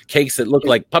make cakes that look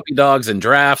like puppy dogs and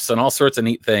giraffes and all sorts of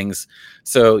neat things.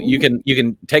 So you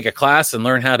can take a class and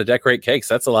learn how to decorate cakes.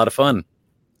 That's a lot of fun.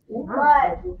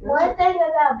 But one thing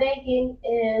about baking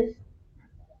is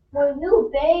when you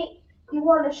bake, you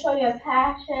want to show your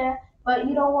passion, but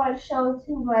you don't want to show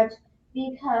too much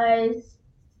because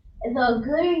the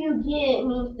gooder you get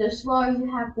means the slower you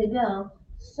have to go.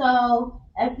 So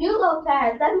if you go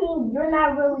fast, that means you're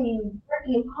not really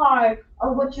working hard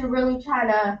on what you're really trying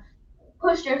to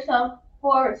push yourself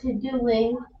forward to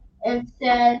doing.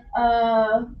 Instead,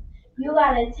 you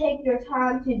gotta take your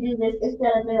time to do this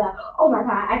instead of being like, oh my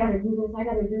god, I gotta do this, I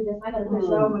gotta do this, I gotta push it.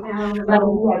 Oh my god,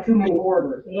 you have too many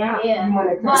orders. Yeah. You want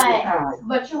to take your time.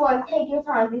 But you want to take your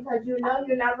time because you know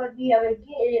you're not going to be able to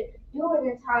get it doing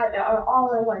in time or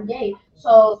all in one day.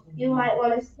 So you might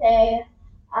want to say,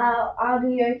 I'll do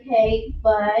your cake,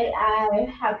 but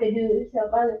I have to do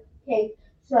some other cake.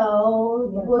 So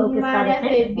would you mind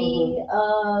if it be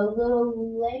a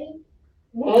little late?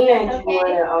 And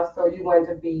you want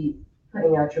to be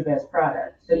putting out your best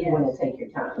product. So you want to take your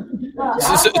time.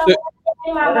 Also, one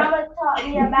thing my mama taught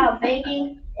me about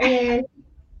baking is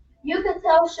you can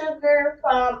tell sugar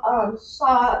from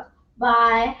salt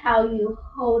by how you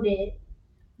hold it.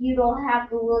 You don't have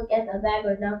to look at the bag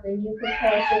or nothing. You can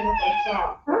tell sugar from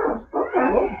salt.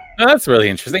 Oh, that's really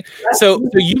interesting. So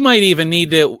you might even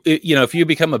need to, if you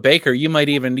become a baker, you might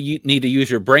even need to use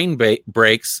your brain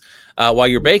breaks while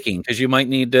you're baking, because you might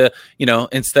need to,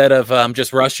 instead of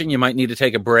just rushing, you might need to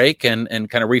take a break and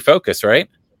kind of refocus, right?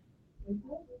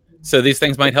 So these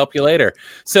things might help you later.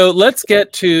 So let's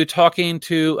get to talking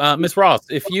to Ms. Ross.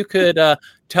 If you could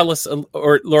tell us,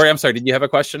 or Lori, I'm sorry, did you have a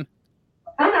question?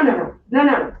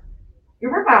 No. You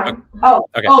were fine.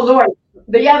 Okay. Oh, Lori,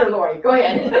 the other Lori. Go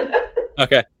ahead.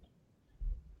 Okay.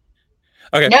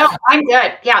 No, I'm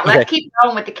good. Yeah, let's keep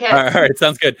going with the kids. All right,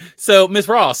 sounds good. So, Ms.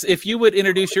 Ross, if you would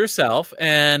introduce yourself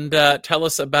and tell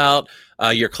us about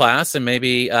your class and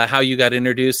maybe how you got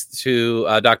introduced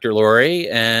to Dr. Lori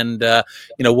and,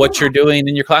 what you're doing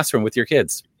in your classroom with your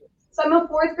kids. So I'm a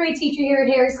fourth grade teacher here at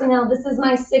Harrison Hill. This is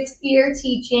my 6th year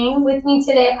teaching. With me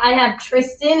today, I have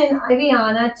Tristan and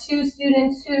Iviana, 2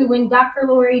 students who, when Dr.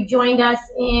 Lori joined us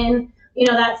in,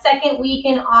 that second week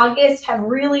in August, have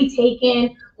really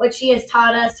taken what she has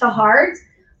taught us to heart.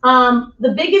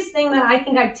 The biggest thing that I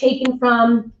think I've taken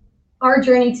from our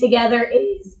journey together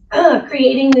is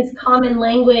creating this common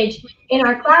language in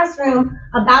our classroom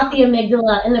about the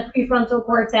amygdala and the prefrontal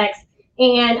cortex.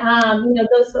 And,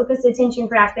 those focused attention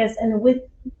practice. And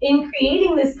in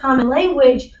creating this common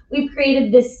language, we've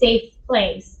created this safe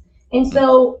place. And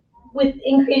so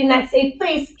in creating that safe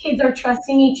place, kids are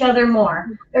trusting each other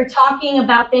more. They're talking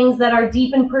about things that are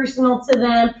deep and personal to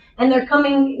them. And they're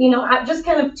coming, just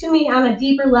kind of to me on a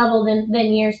deeper level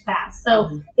than years past.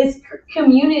 So this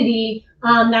community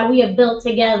that we have built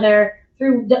together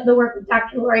through the work with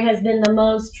Dr. Lori has been the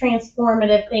most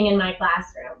transformative thing in my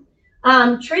classroom.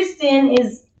 Tristan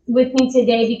is with me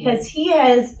today because he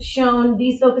has shown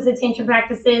these focused attention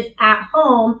practices at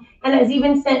home and has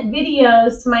even sent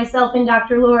videos to myself and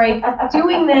Dr. Lori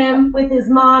doing them with his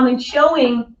mom and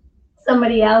showing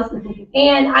somebody else.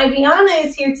 And Iviana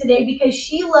is here today because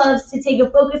she loves to take a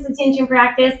focused attention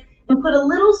practice and put a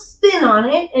little spin on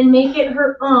it and make it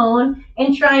her own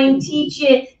and try and teach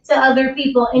it to other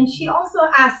people. And she also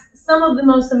asks some of the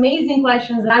most amazing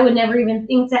questions that I would never even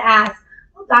think to ask.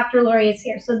 Dr. Lori is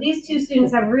here. So these 2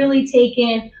 students have really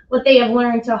taken what they have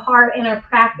learned to heart and are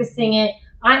practicing it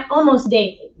almost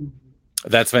daily.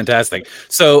 That's fantastic.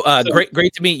 So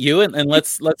great to meet you, and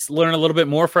let's learn a little bit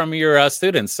more from your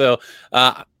students. So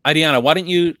Iviana, why don't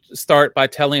you start by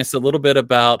telling us a little bit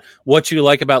about what you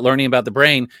like about learning about the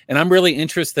brain? And I'm really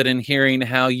interested in hearing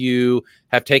how you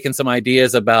have taken some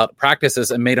ideas about practices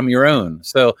and made them your own.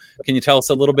 So can you tell us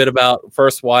a little bit about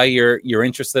first why you're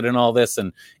interested in all this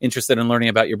and interested in learning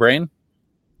about your brain?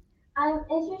 I'm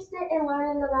interested in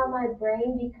learning about my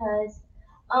brain because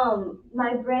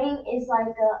my brain is like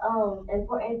a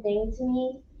important thing to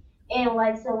me.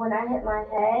 And so when I hit my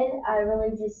head, I really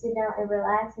just sit down and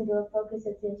relax and do a focused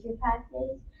attention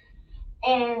practice.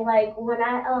 And like when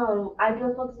I do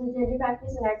a focus attention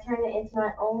practice and I turn it into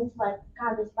my own to like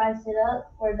kind of spice it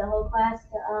up for the whole class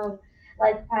to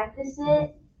like practice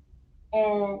it.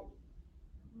 And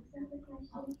what's the other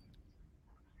question?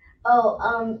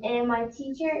 Oh, and my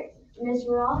teacher, Ms.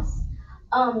 Ross,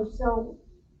 so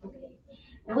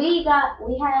we had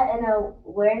an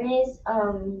awareness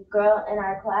girl in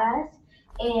our class,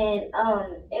 and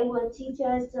it would teach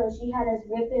us, so she had us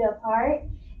rip it apart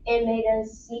and made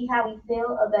us see how we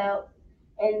feel about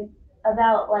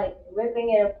like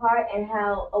ripping it apart and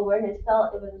how awareness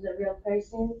felt if it was a real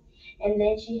person. And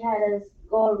then she had us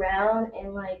go around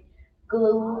and like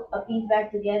glue a piece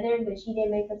back together, but she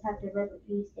didn't make us have to rip a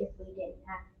piece if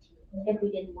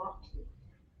we didn't want to.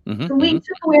 Mm-hmm, So we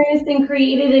took awareness and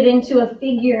created it into a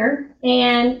figure,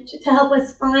 and to help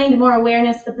us find more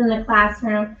awareness within the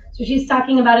classroom. So she's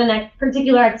talking about a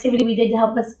particular activity we did to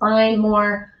help us find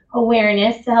more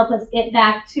awareness, to help us get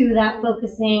back to that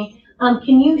focusing.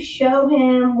 Can you show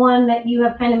him one that you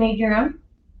have kind of made your own?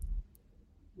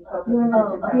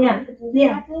 Yeah.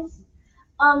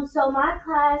 So my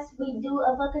class, we do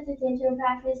a focus attention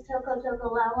practice, Toko Toko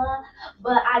Lala,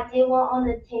 but I did one on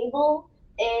the table,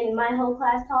 and my whole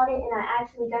class taught it, and I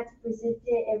actually got to present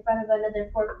it in front of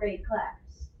another 4th grade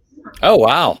class. Oh,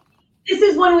 wow. This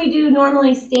is one we do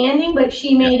normally standing, but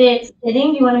she made it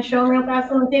sitting. Do you want to show them real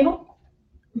fast on the table?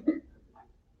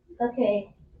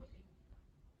 Okay.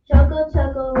 Choco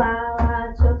Choco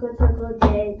Lala, Choco Choco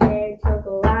Dead Dead,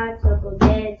 Choco La, Choco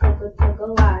Dead, Choco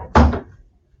Choco La.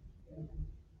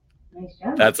 Nice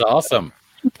job. That's awesome.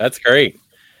 That's great.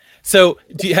 So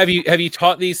have you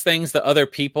taught these things to other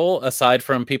people aside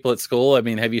from people at school? I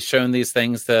mean, have you shown these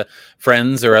things to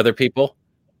friends or other people?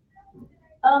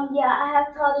 Yeah, I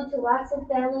have taught it to lots of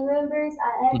family members.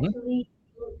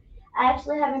 I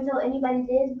actually haven't told anybody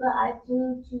this, but I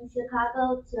flew to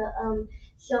Chicago to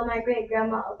show my great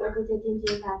grandma a focus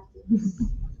attention practice.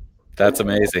 That's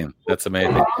amazing. That's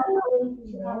amazing.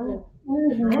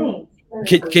 Nice.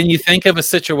 Can you think of a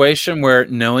situation where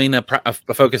knowing a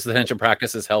focused attention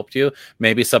practice has helped you?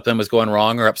 Maybe something was going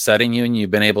wrong or upsetting you, and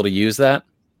you've been able to use that?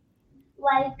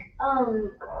 Like,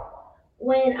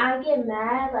 when I get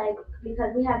mad, like,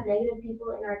 because we have negative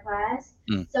people in our class,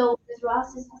 so Ms.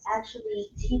 Ross is actually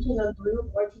teaching a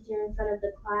group or teaching in front of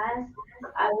the class,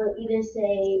 I will either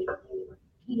say,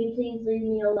 can you please leave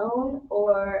me alone,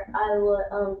 or I will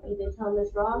either tell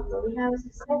Ms. Ross, but we have a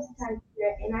success time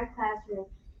here in our classroom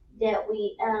that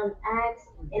we ask,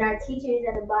 and our teacher is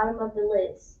at the bottom of the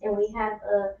list, and we have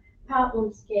a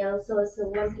problem scale, so it's a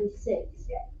 1 through 6.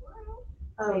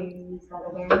 So you use that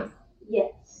awareness?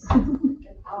 Yes.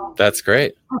 That's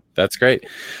great. That's great.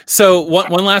 So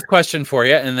one last question for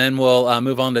you, and then we'll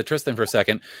move on to Tristan for a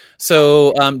second.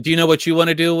 So do you know what you want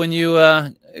to do when you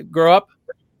grow up?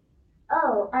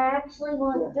 Oh, I actually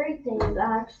want 3 things.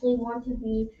 I actually want to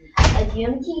be a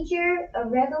gym teacher, a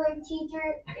regular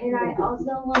teacher, and I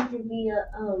also want to be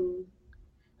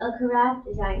a craft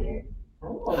designer.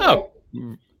 Oh.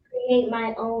 Create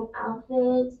my own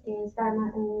outfits and start my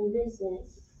own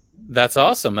business. That's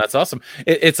awesome. That's awesome.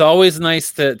 It's always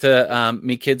nice to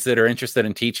meet kids that are interested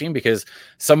in teaching, because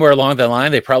somewhere along the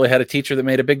line, they probably had a teacher that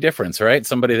made a big difference, right?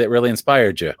 Somebody that really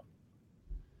inspired you.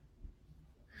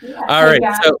 Yeah. All right.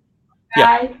 Guys, So,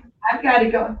 guys, I've got to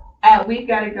go. We've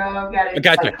got to go. I've got to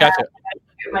Gotcha.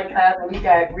 get my class, and we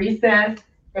got recess,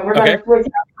 and we're going to switch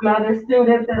out some other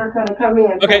students that are going to come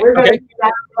in. So we're going to get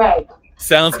out of the way.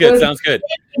 Sounds good. Sounds good.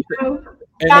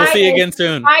 And we'll see you again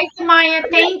soon. Bye, Samaya.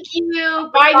 Thank you.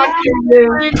 Bye,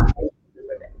 Mr.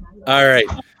 All right.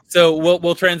 So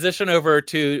we'll transition over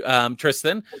to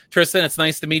Tristan. Tristan, it's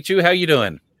nice to meet you. How you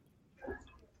doing?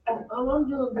 I'm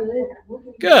doing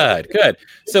good. Good.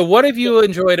 So what have you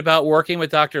enjoyed about working with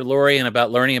Dr. Lori and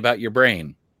about learning about your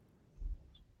brain?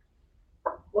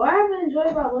 What I've enjoyed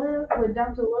about learning with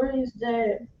Dr. Lori is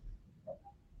that,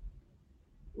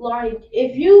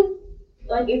 if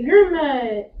you're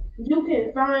mad, you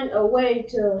can find a way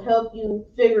to help you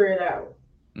figure it out.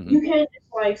 Mm-hmm. You can't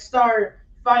just start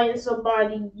fighting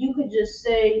somebody. You could just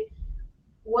say,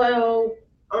 well,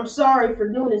 I'm sorry for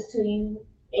doing this to you.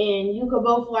 And you could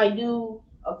both do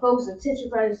a focus attention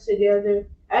practice together.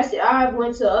 Actually, I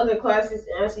went to other classes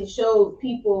and actually showed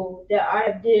people that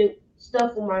I did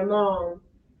stuff with my mom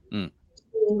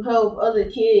to help other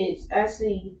kids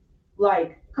actually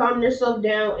calm themselves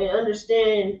down and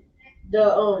understand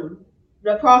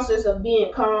the process of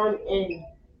being calm and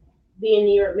being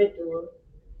near amygdala.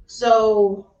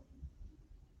 So,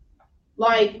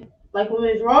 when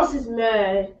Ms. Ross is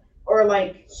mad or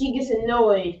she gets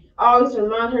annoyed, I always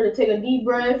remind her to take a deep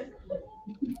breath.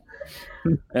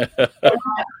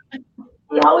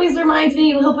 He always reminds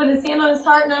me, he'll put his hand on his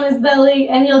heart and on his belly,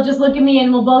 and he'll just look at me,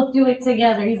 and we'll both do it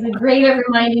together. He's great at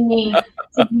reminding me to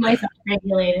keep myself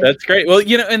regulated. That's great. Well,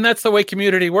 and that's the way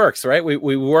community works, right?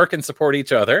 We work and support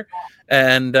each other.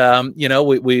 And,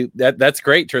 that's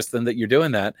great, Tristan, that you're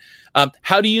doing that.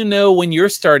 How do you know when you're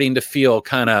starting to feel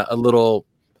kind of a little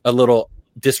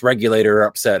dysregulated or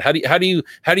upset? How do you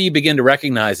begin to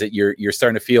recognize that you're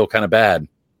starting to feel kind of bad?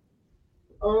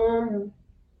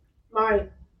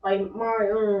 My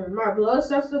blood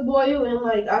starts to boil,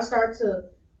 and I start to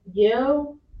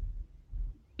yell.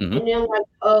 Mm-hmm. And then when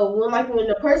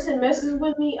the person messes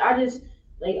with me, I just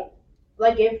if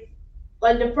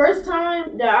the first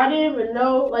time that I didn't even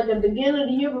know, the beginning of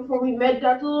the year before we met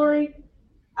Dr. Lori,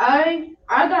 I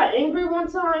got angry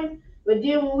one time, but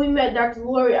then when we met Dr.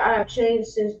 Lori, I have changed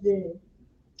since then.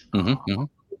 Mm-hmm.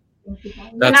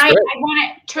 Mm-hmm. And I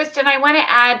want to, Tristan, I want to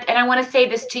add, and I want to say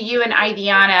this to you and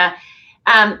Iviana.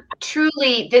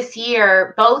 Truly, this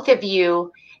year, both of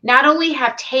you not only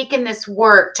have taken this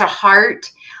work to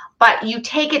heart, but you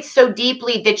take it so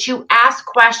deeply that you ask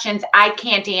questions I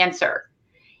can't answer.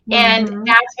 And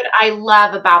that's what I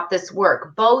love about this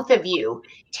work. Both of you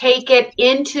take it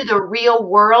into the real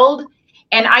world.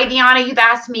 And Iviana, you've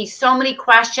asked me so many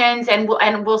questions, and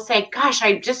we'll say, gosh,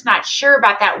 I'm just not sure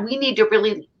about that. We need to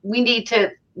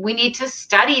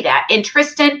study that. And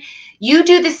Tristan, you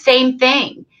do the same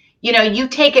thing. You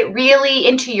take it really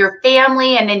into your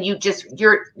family, and then you're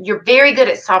very good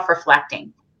at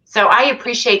self-reflecting. So I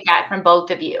appreciate that from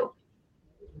both of you.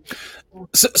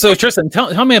 So Tristan,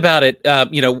 tell me about it.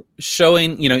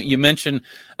 Showing, you mentioned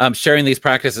sharing these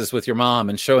practices with your mom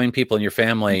and showing people in your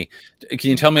family.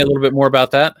 Can you tell me a little bit more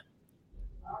about that?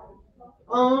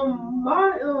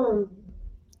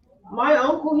 My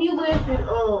uncle, he lived in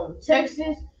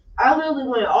Texas. I literally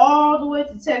went all the way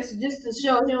to Texas just to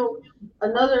show him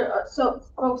another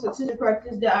self-assisted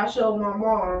practice that I showed my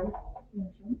mom.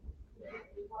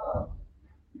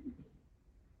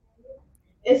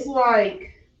 It's and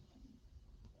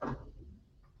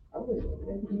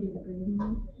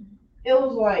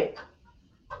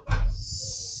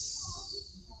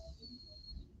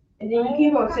then you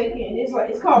keep on taking it.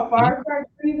 It's called firecracker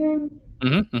breathing.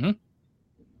 Mm-hmm. Mm-hmm.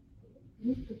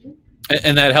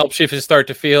 And that helps you to start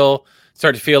to feel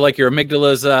like your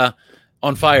amygdala's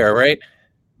on fire, right?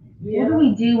 Yeah. What do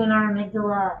we do in our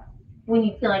amygdala when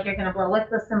you feel like you're gonna blow?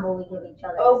 What's the symbol we give each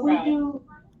other?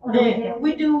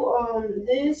 We do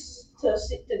this to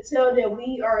tell that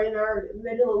we are in our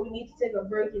amygdala. We need to take a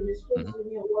break and just put it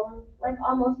alone,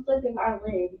 almost flipping our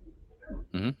leg.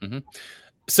 Mm-hmm. Mm-hmm.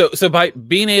 So by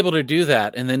being able to do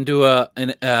that and then do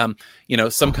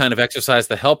some kind of exercise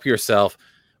to help yourself,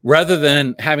 rather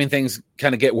than having things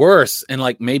kind of get worse and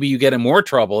maybe you get in more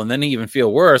trouble and then even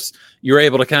feel worse, you're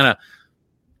able to kind of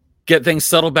get things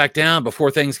settled back down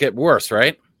before things get worse,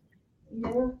 right?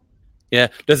 Yeah. Yeah.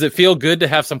 Does it feel good to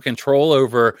have some control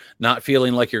over not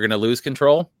feeling like you're going to lose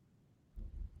control?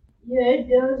 Yeah, it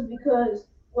does, because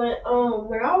when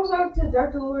I was out to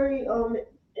Dr. Lori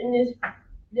in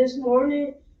this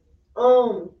morning,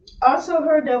 I also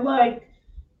heard that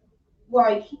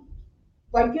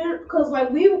because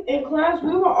we in class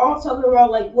we were all talking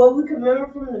about what we can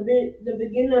remember from the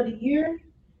beginning of the year.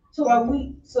 So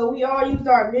we all used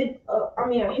our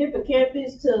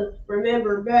hippocampus to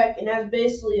remember back, and that's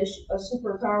basically a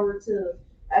superpower to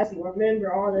actually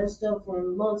remember all that stuff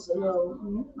from months ago.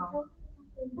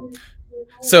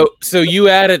 So you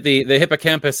added the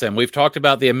hippocampus in. We've talked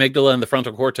about the amygdala and the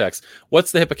frontal cortex.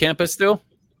 What's the hippocampus do?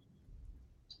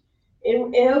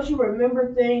 It helps you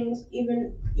remember things,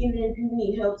 even if you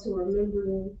need help to remember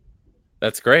them.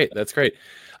 That's great. That's great.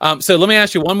 So let me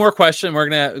ask you one more question. We're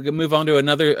going to move on to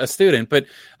another student, but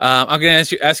I'm going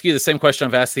to ask you the same question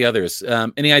I've asked the others.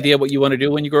 Any idea what you want to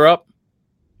do when you grow up?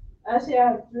 Actually, I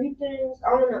have three things.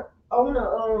 I want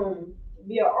to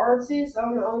be an artist. I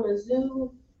want to own a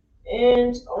zoo,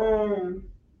 and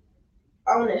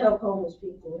I want to help homeless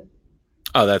people.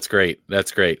 Oh, that's great.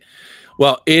 That's great.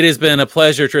 Well, it has been a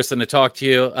pleasure, Tristan, to talk to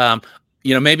you.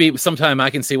 Maybe sometime I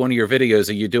can see one of your videos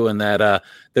of you doing that,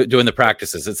 doing the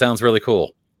practices. It sounds really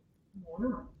cool.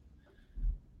 Wow.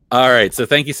 All right. So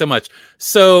thank you so much.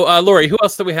 So, Lori, who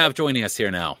else do we have joining us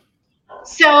here now?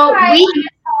 So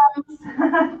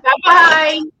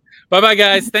bye-bye. Bye-bye,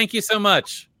 guys. Thank you so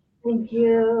much. Thank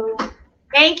you.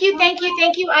 Thank you,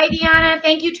 Iviana.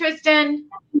 Thank you, Tristan.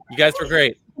 You guys were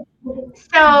great.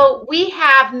 So we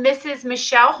have Miss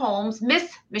Michelle Holmes, and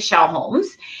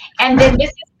then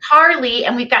Mrs. Carly,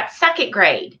 and we've got second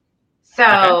grade. So,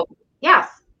 okay. Yes.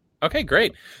 Okay,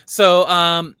 great. So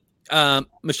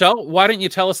Michelle, why don't you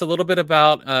tell us a little bit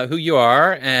about who you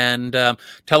are and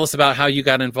tell us about how you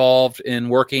got involved in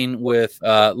working with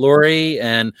Lori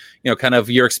and, kind of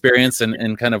your experience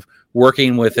and kind of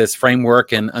working with this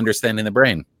framework and understanding the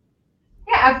brain.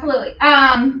 Yeah, absolutely.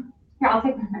 Here, I'll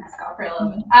take my mask off for a little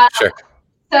bit. Sure.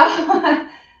 So,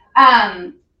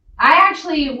 I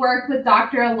actually worked with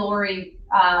Dr. Lori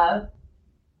a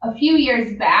few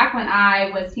years back when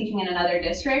I was teaching in another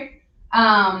district.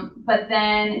 But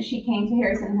then she came to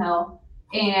Harrison Hill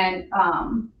and,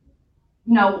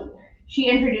 she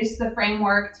introduced the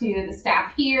framework to the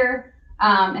staff here.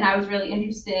 And I was really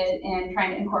interested in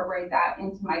trying to incorporate that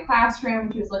into my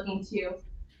classroom. She was looking to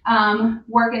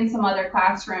work in some other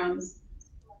classrooms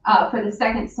for the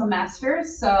second semester.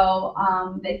 So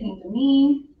they came to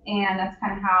me, and that's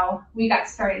kind of how we got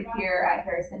started here at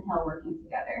Harrison Hill working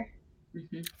together.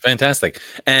 Mm-hmm. Fantastic.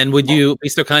 And would you be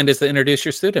so kind as to introduce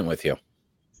your student with you?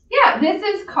 Yeah, this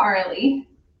is Carly.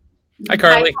 Hi,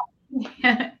 Carly.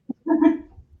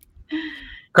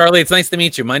 Carly, it's nice to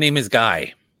meet you. My name is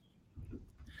Guy.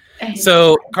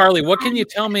 So, Carly, what can you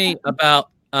tell me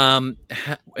about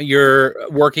your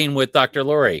working with Dr.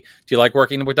 Lori? Do you like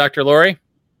working with Dr. Lori?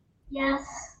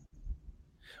 Yes.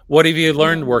 What have you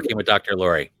learned working with Dr.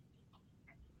 Lori?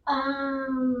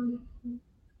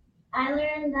 I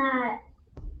learned that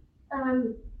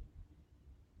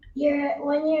when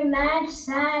you're mad,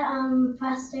 sad,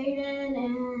 frustrated,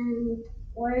 and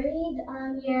worried,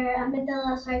 your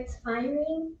amygdala starts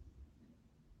firing.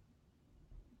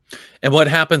 And what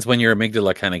happens when your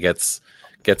amygdala kind of gets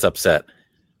upset?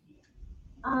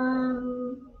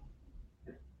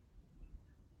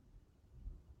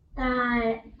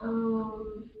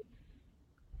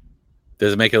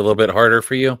 Does it make it a little bit harder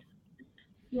for you?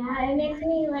 Yeah, it makes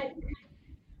me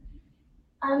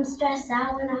stressed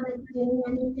out when I'm doing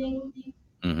anything.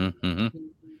 Mm-hmm, mm-hmm.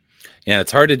 Yeah,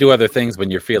 it's hard to do other things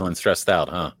when you're feeling stressed out,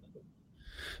 huh?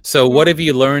 So what have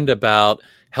you learned about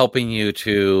helping you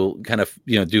to kind of,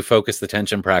 do focused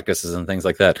attention practices and things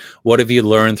like that? What have you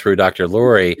learned through Dr.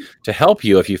 Lori to help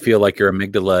you if you feel like your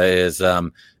amygdala is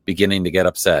beginning to get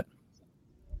upset?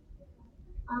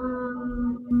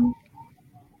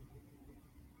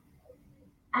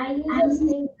 I usually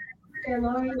think Dr.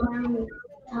 Lori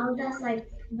told us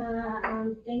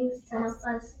the things to help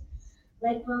us,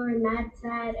 when we're mad,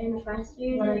 sad, and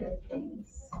frustrated.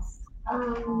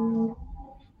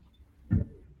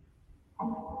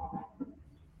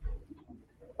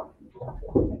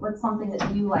 What's something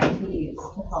that you like to use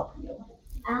to help you?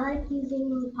 I like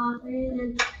using poppers,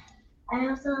 and I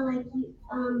also like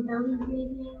belly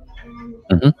breathing and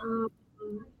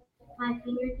my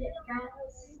fingertip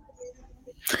traps.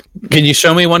 Can you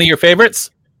show me one of your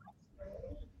favorites?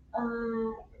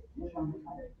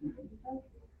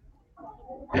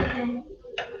 Okay.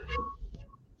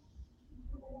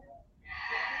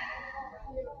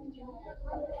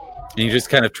 And you're just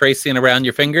kind of tracing around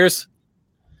your fingers?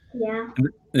 Yeah.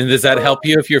 And does that help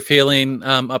you if you're feeling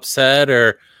upset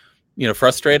or,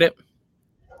 frustrated?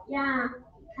 Yeah,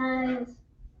 because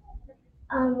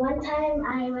one time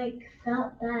I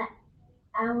felt that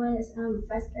I was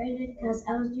frustrated because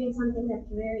I was doing something that's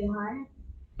very hard.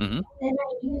 Mm-hmm. Then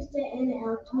I used it and it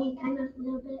helped me kind of a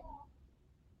little bit.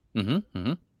 Mm-hmm.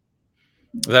 Mm-hmm.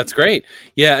 That's great.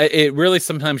 Yeah, it really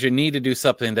sometimes you need to do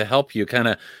something to help you kind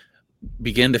of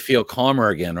begin to feel calmer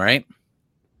again, right?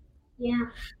 Yeah.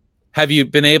 Have you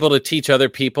been able to teach other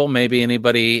people, maybe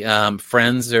anybody,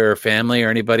 friends or family or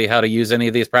anybody, how to use any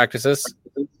of these practices?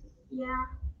 Yeah.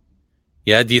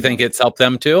 Yeah. Do you think it's helped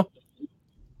them too?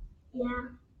 Yeah.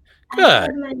 Good. I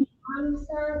told my mom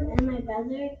some and my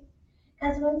brother,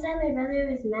 because one time my brother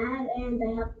was mad and I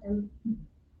helped him.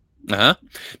 Uh-huh.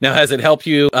 Now, has it helped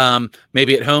you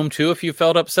maybe at home too if you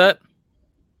felt upset?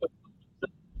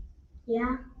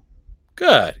 Yeah.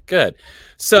 Good.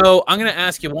 So I'm going to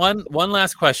ask you one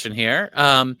last question here,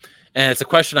 and it's a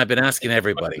question I've been asking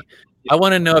everybody. I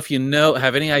want to know if you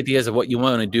have any ideas of what you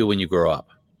want to do when you grow up.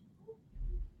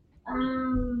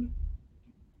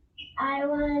 I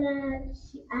wanna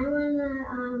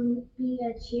be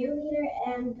a cheerleader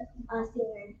and a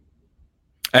singer.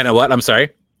 And a what? I'm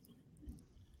sorry.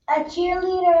 A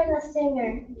cheerleader and a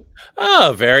singer.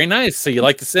 Oh, very nice. So you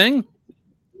like to sing?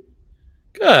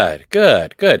 Good.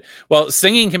 Well,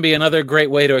 singing can be another great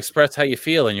way to express how you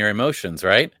feel and your emotions,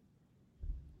 right?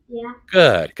 Yeah.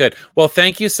 Good. Well,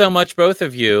 thank you so much, both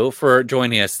of you, for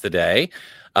joining us today,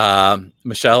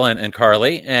 Michelle and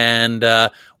Carly. And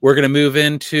we're going to move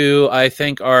into, I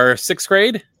think, our 6th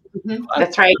grade. Mm-hmm.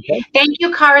 That's right. Thank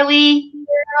you, Carly.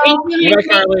 Thank you,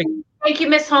 Carly. Thank you,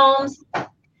 Miss Holmes.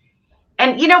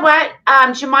 And you know what,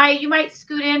 Jemiah, you might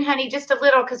scoot in, honey, just a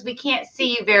little because we can't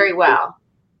see you very well.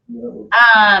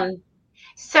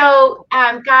 So,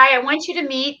 Guy, I want you to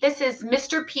meet. This is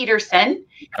Mr. Peterson.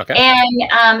 Okay.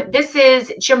 And this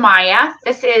is Jemiah.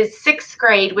 This is 6th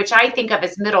grade, which I think of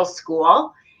as middle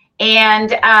school. And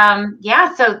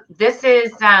so this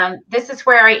is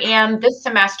where I am this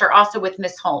semester, also with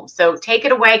Miss Holmes. So take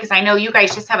it away, because I know you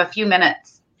guys just have a few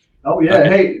minutes. Oh yeah.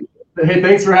 Okay. Hey,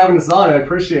 thanks for having us on. I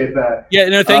appreciate that. Yeah.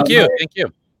 No, thank you. Thank you.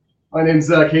 My name's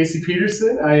Casey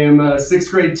Peterson. I am a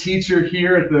 6th grade teacher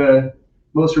here at the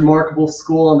most remarkable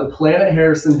school on the planet,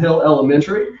 Harrison Hill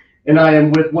Elementary. And I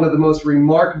am with one of the most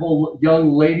remarkable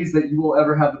young ladies that you will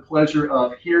ever have the pleasure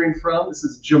of hearing from. This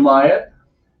is Jemiah.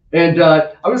 And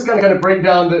I'm just going to kind of break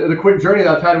down the quick journey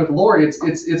that I've had with Lori.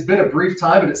 It's been a brief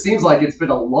time, but it seems like it's been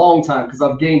a long time because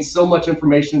I've gained so much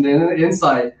information and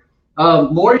insight.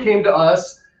 Lori came to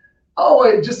us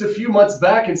just a few months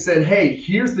back and said, hey,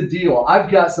 here's the deal. I've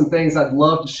got some things I'd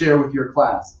love to share with your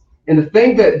class. And the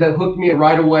thing that hooked me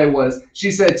right away was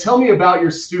she said, tell me about your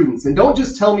students. And don't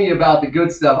just tell me about the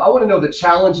good stuff. I want to know the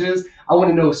challenges. I want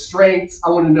to know strengths. I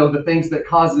want to know the things that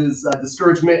causes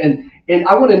discouragement. And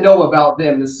I want to know about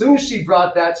them. And as soon as she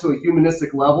brought that to a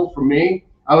humanistic level for me,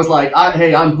 I was like,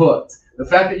 hey, I'm hooked. The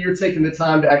fact that you're taking the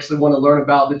time to actually want to learn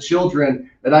about the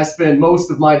children that I spend most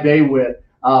of my day with,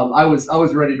 I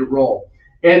was ready to roll.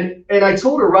 And I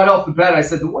told her right off the bat, I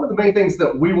said that one of the main things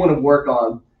that we want to work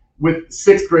on with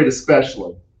 6th grade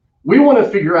especially, we want to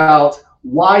figure out,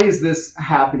 why is this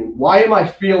happening? Why am I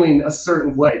feeling a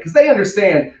certain way? Because they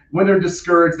understand when they're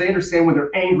discouraged, they understand when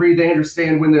they're angry, they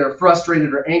understand when they're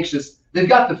frustrated or anxious. They've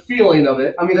got the feeling of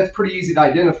it. I mean, that's pretty easy to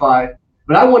identify.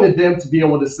 But I wanted them to be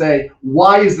able to say,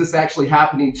 why is this actually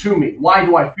happening to me? Why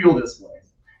do I feel this way?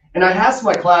 And I asked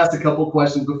my class a couple of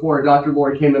questions before Dr.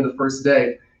 Lori came in the first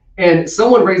day. And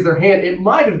someone raised their hand. It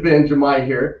might have been Jemiah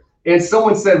here. And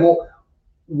someone said, well,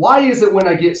 why is it when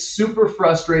I get super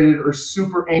frustrated or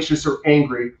super anxious or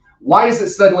angry, why is it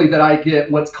suddenly that I get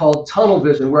what's called tunnel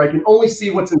vision, where I can only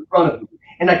see what's in front of me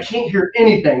and I can't hear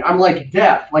anything? I'm like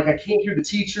deaf, like I can't hear the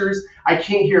teachers. I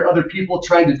can't hear other people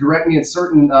trying to direct me in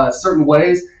certain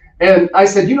ways. And I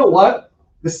said, you know what?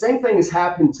 The same thing has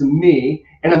happened to me.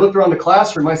 And I looked around the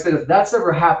classroom. I said, if that's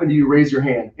ever happened to you, raise your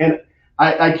hand. And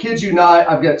I kid you not,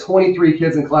 I've got 23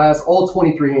 kids in class. All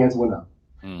 23 hands went up.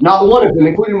 Not one of them,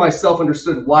 including myself,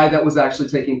 understood why that was actually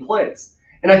taking place.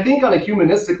 And I think on a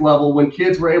humanistic level, when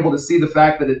kids were able to see the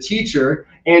fact that a teacher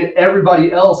and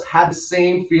everybody else had the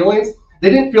same feelings, they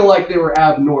didn't feel like they were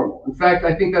abnormal. In fact,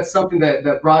 I think that's something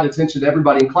that brought attention to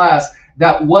everybody in class,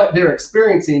 that what they're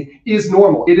experiencing is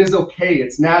normal. It is okay.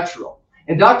 It's natural.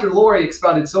 And Dr. Lori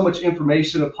expounded so much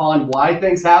information upon why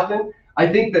things happen.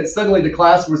 I think that suddenly the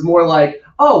class was more like,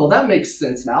 oh, well, that makes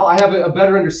sense now. I have a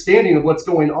better understanding of what's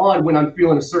going on when I'm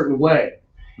feeling a certain way.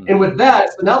 And with that,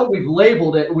 so now that we've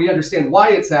labeled it and we understand why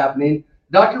it's happening,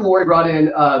 Dr. Lori brought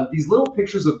in these little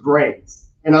pictures of brains.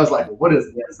 And I was like, well, what is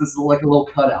this? This is like a little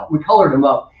cutout. We colored them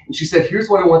up. And she said, here's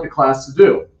what I want the class to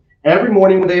do. Every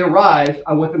morning when they arrive,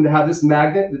 I want them to have this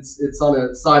magnet. It's on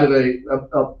a side of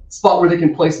a spot where they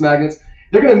can place magnets.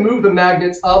 They're going to move the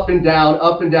magnets up and down,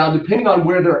 depending on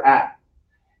where they're at.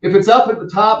 If it's up at the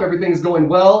top, everything's going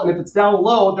well. And if it's down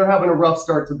low, they're having a rough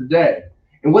start to the day.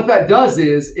 And what that does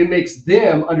is it makes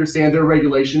them understand their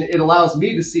regulation. It allows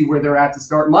me to see where they're at to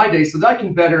start my day so that I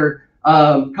can better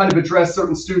kind of address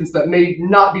certain students that may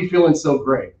not be feeling so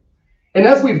great. And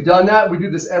as we've done that, we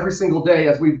do this every single day.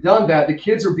 As we've done that, the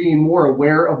kids are being more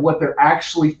aware of what they're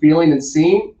actually feeling and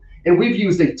seeing. And we've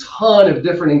used a ton of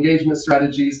different engagement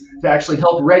strategies to actually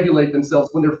help regulate themselves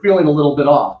when they're feeling a little bit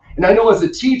off. And I know as a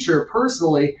teacher,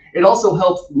 personally, it also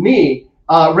helps me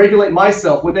regulate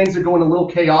myself when things are going a little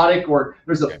chaotic, or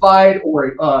there's a fight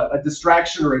or a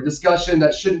distraction or a discussion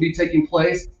that shouldn't be taking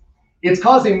place. It's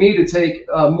causing me to take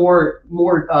more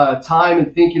time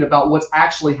and thinking about what's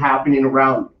actually happening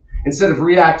around me. Instead of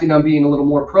reacting, I'm being a little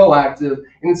more proactive.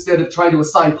 And instead of trying to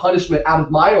assign punishment out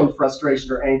of my own frustration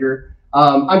or anger,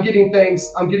 I'm getting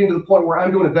to the point where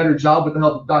I'm doing a better job with the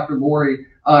help of Dr. Lori,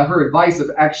 her advice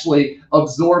of actually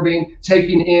absorbing,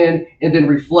 taking in, and then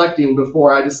reflecting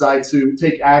before I decide to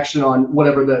take action on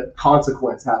whatever the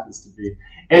consequence happens to be.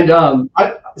 And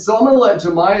so I'm going to let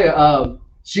Jemiah,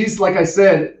 she's, like I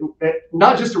said,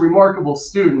 not just a remarkable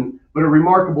student, but a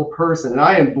remarkable person. And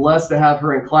I am blessed to have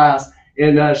her in class.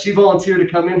 And she volunteered to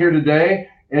come in here today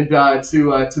and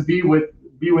to be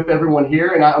with everyone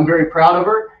here. And I'm very proud of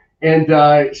her.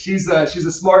 And she's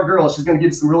a smart girl. She's going to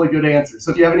give some really good answers.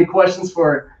 So if you have any questions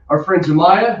for our friend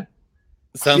Jemiah.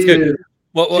 Sounds good.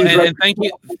 Well, and thank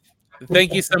you.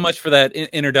 Thank you so much for that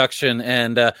introduction.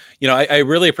 And, I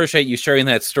really appreciate you sharing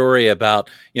that story about,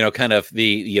 kind of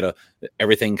the,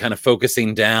 everything kind of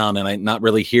focusing down and I not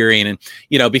really hearing. And,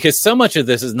 because so much of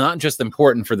this is not just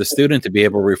important for the student to be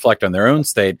able to reflect on their own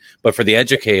state, but for the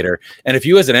educator. And if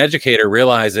you as an educator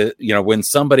realize that, when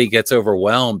somebody gets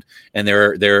overwhelmed and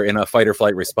they're in a fight or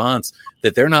flight response,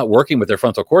 that they're not working with their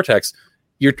frontal cortex,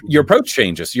 your approach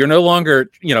changes. You're no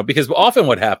longer, because often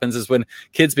what happens is when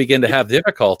kids begin to have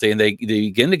difficulty and they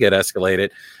begin to get escalated,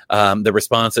 the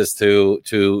response is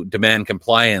to demand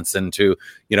compliance and to,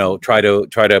 try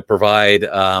to provide,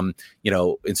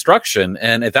 instruction.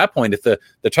 And at that point, if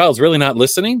the child's really not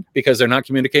listening because they're not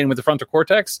communicating with the frontal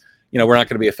cortex, we're not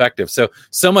going to be effective.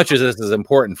 So much of this is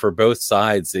important for both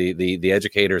sides, the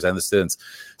educators and the students.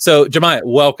 So Jemiah,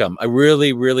 welcome. I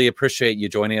really, really appreciate you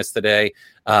joining us today.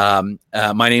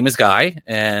 My name is Guy,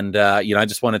 and I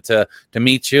just wanted to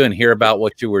meet you and hear about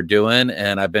what you were doing.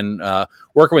 And I've been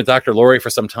working with Dr. Lori for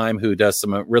some time, who does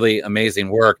some really amazing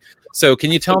work. So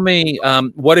can you tell me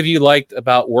what have you liked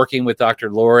about working with Dr.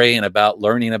 Lori and about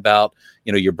learning about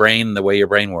your brain and the way your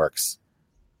brain works?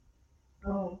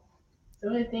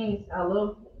 Some of the things I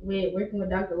love with working with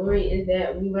Dr. Lori is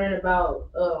that we learn about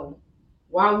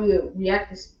why we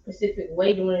react a specific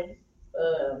way during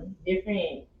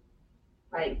different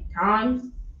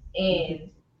times, and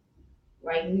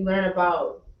we learn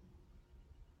about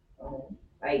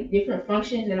different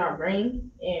functions in our brain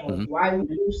and why we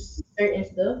do certain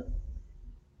stuff.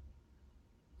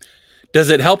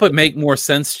 Does it help it make more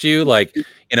sense to you?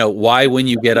 Why when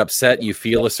you get upset you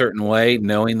feel a certain way,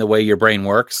 knowing the way your brain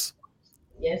works?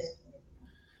 Yes.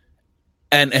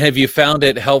 And have you found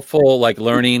it helpful,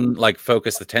 learning,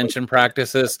 focused attention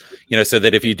practices, so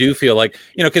that if you do feel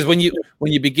because when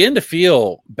you begin to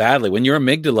feel badly, when your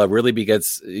amygdala really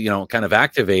begins, kind of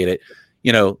activated,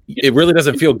 it really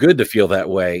doesn't feel good to feel that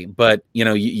way. But,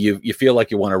 you feel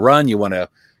like you want to run, you want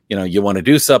to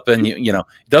do something, it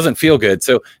doesn't feel good.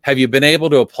 So have you been able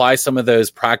to apply some of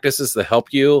those practices to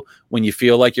help you when you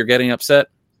feel like you're getting upset?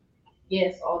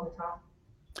 Yes, all the time.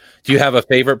 Do you have a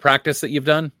favorite practice that you've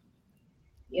done?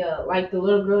 Yeah, the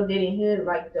little girl did in here,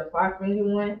 the 5-finger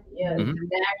one. Yeah,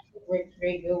 that actually works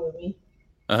very good with me.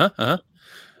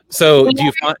 So do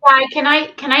you find? Can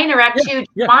I interrupt you?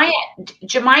 Yeah.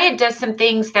 Jemiah does some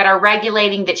things that are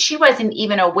regulating that she wasn't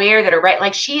even aware that are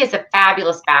right. She is a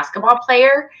fabulous basketball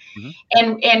player,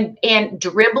 and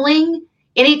dribbling,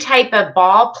 any type of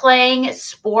ball playing,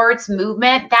 sports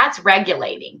movement, that's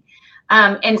regulating.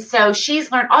 And so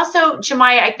she's learned also,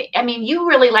 Jemiah, you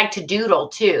really like to doodle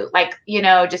too.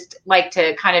 Just like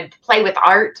to kind of play with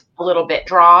art a little bit,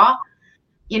 draw,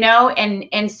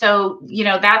 and so,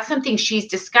 that's something she's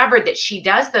discovered, that she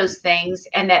does those things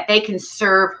and that they can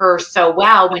serve her so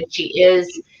well when she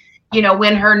is,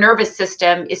 when her nervous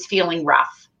system is feeling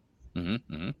rough.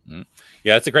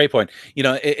 Yeah, that's a great point.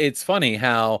 It's funny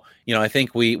how, I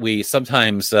think we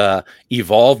sometimes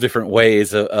evolve different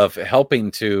ways of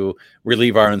helping to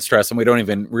relieve our own stress, and we don't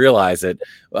even realize it.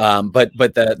 But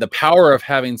the power of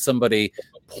having somebody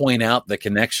point out the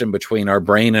connection between our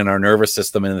brain and our nervous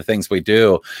system and the things we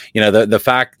do, the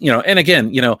fact, and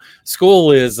again,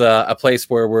 school is a place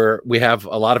where we have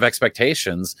a lot of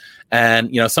expectations, and,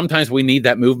 sometimes we need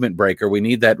that movement break, or we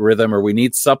need that rhythm, or we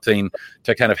need something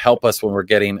to kind of help us when we're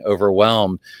getting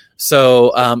overwhelmed.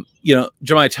 So,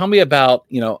 Jemiah, tell me about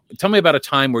a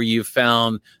time where you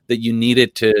found that you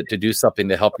needed to do something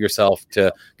to help yourself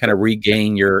to kind of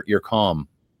regain your calm.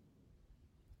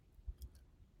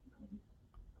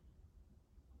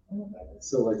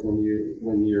 So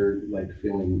when you're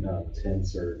feeling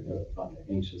tense or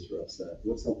anxious or upset,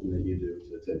 what's something that you do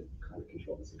to kind of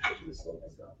control the situation, to slow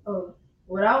things down?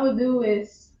 What I would do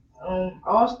is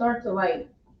I'll start to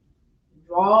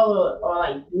draw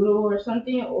or doodle or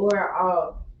something, or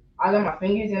I'll get my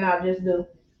fingers and I'll just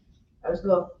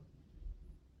go.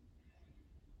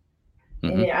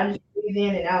 And then I just breathe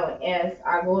in and out as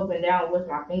I go up and down with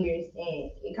my fingers,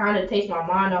 and it kind of takes my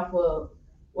mind off of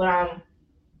what I'm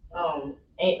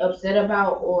upset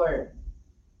about or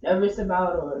nervous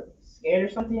about or scared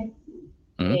or something.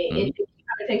 It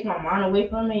kind of takes my mind away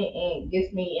from it and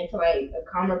gets me into a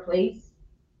calmer place.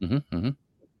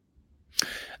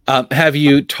 Have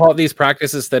you taught these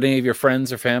practices to any of your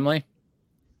friends or family?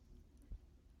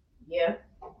 Yeah.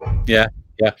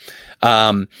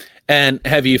 And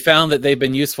have you found that they've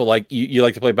been useful? You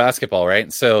like to play basketball,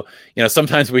 right? So,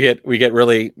 sometimes we get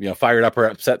really, fired up or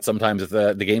upset sometimes if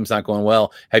the game's not going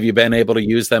well. Have you been able to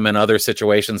use them in other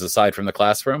situations aside from the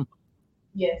classroom?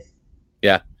 Yes.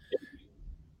 Yeah.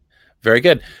 Very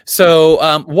good.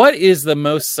 So what is the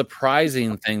most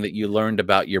surprising thing that you learned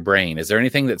about your brain? Is there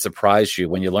anything that surprised you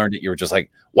when you learned it? You were just like,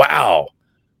 wow.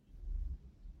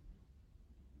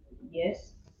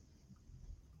 Yes.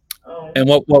 And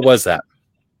what was that?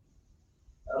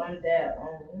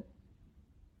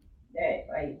 That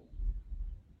like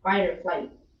fight or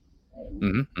flight.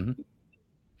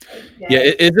 Yeah,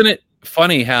 isn't it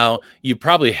funny how you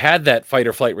probably had that fight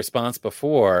or flight response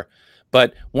before,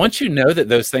 but once you know that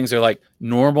those things are like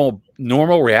normal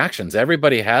reactions,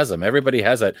 everybody has them. Everybody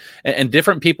has that, and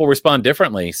different people respond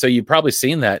differently. So you've probably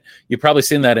seen that. You've probably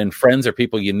seen that in friends or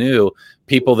people you knew,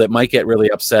 people that might get really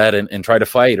upset and try to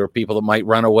fight, or people that might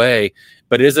run away.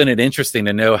 But isn't it interesting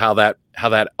to know how that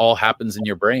all happens in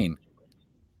your brain?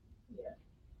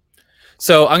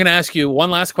 So I'm going to ask you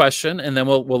one last question, and then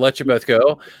we'll let you both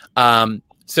go.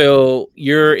 So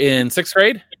you're in 6th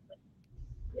grade?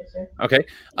 Yes, sir. Okay.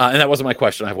 And that wasn't my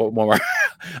question. I have one more.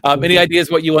 Any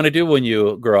ideas what you want to do when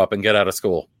you grow up and get out of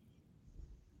school?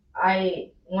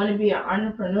 I want to be an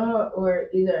entrepreneur or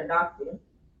either a doctor.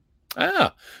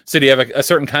 Ah. So do you have a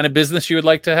certain kind of business you would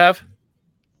like to have?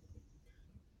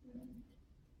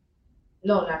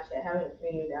 No, not yet. I haven't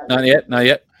figured out. Not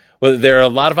yet. Well, there are a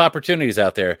lot of opportunities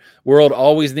out there. World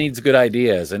always needs good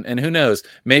ideas, and who knows?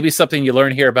 Maybe something you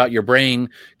learn here about your brain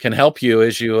can help you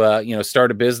as you start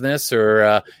a business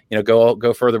or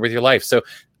go further with your life. So,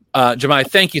 Jemai,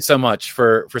 thank you so much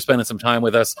for spending some time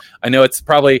with us. I know it's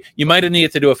probably you might have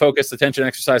needed to do a focused attention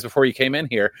exercise before you came in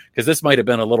here because this might have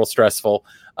been a little stressful.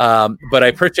 But I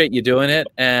appreciate you doing it,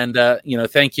 and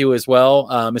thank you as well,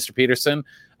 Mr. Peterson.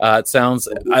 It sounds.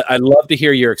 I love to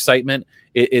hear your excitement.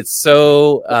 It's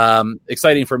so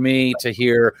exciting for me to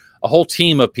hear a whole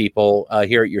team of people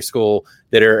here at your school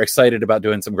that are excited about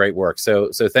doing some great work.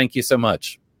 So thank you so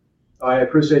much. I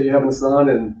appreciate you having us on,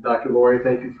 and Dr. Lori,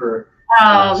 thank you for.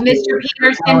 Mr.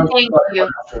 Peterson, thank you.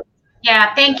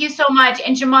 Yeah, thank you so much.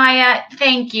 And Jemiah,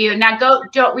 thank you. Now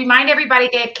go remind everybody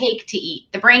they have cake to eat,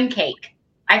 the brain cake.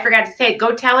 I forgot to say it.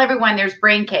 Go tell everyone there's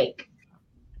brain cake.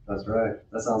 That's right.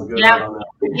 That sounds good.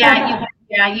 Yeah.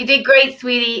 Yeah, you did great,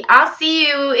 sweetie. I'll see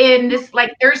you in this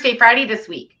Thursday, Friday this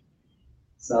week.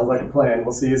 Sounds like a plan.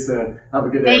 We'll see you soon. Have a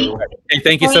good day, everyone. Hey,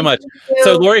 thank you so much.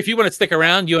 So, Lori, if you want to stick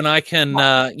around, you and I can,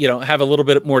 have a little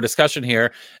bit more discussion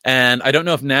here. And I don't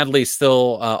know if Natalie's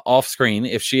still off screen.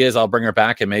 If she is, I'll bring her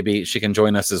back and maybe she can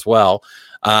join us as well.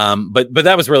 But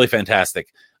that was really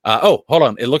fantastic. Hold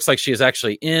on. It looks like she is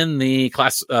actually in the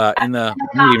class, in the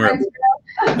meeting room.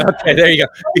 Okay, there you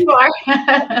go. You are.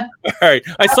 All right.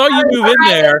 I saw you move in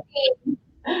there.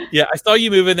 Yeah, I saw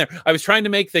you move in there. I was trying to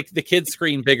make the kids'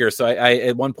 screen bigger, so I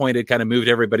at one point it kind of moved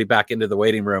everybody back into the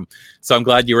waiting room. So I'm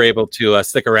glad you were able to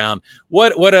stick around.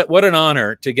 What an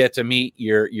honor to get to meet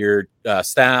your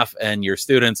staff and your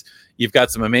students. You've got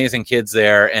some amazing kids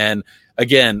there, and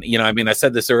again, I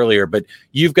said this earlier, but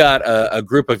you've got a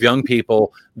group of young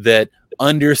people that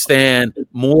understand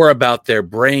more about their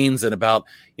brains and about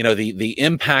the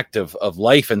impact of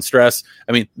life and stress.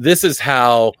 I mean, this is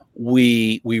how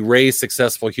we raise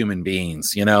successful human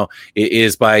beings, it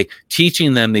is by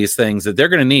teaching them these things that they're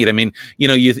going to need. I mean,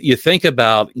 you think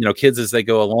about, kids as they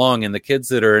go along, and the kids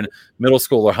that are in middle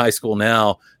school or high school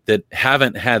now that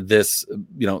haven't had this,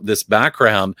 this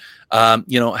background,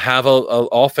 have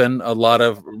often a lot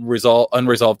of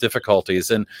unresolved difficulties.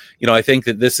 And, I think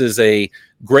that this is a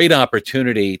great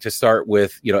opportunity to start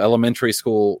with, elementary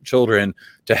school children,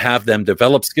 to have them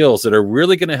develop skills that are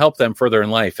really going to help them further in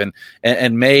life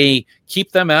and may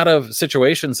keep them out of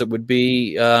situations that would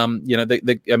be,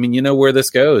 where this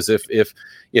goes.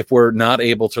 If we're not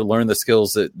able to learn the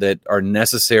skills that are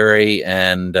necessary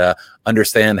and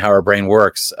understand how our brain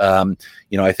works,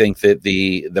 I think that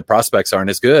the prospects aren't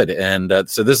as good. And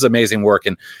so this is amazing work.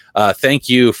 And thank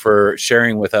you for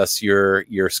sharing with us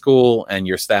your school and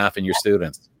your staff and your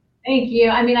students. Thank you.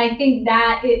 I think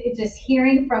that it's just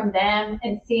hearing from them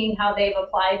and seeing how they've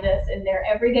applied this in their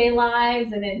everyday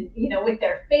lives and in, with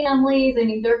their families.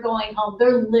 They're going home,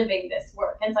 they're living this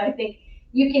work. And so I think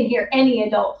you can hear any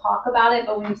adult talk about it,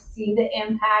 but when you see the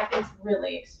impact, it's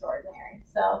really extraordinary.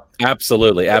 So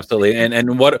absolutely.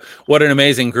 And what an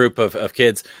amazing group of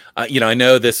kids. I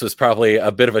know this was probably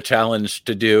a bit of a challenge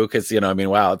to do because,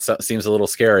 wow, it seems a little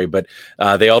scary, but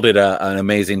they all did an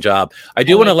amazing job. I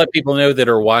do want to let people know that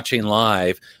are watching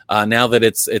live, now that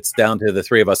it's down to the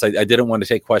three of us. I didn't want to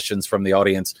take questions from the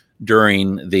audience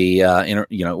during the,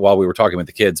 while we were talking with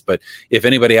the kids. But if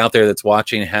anybody out there that's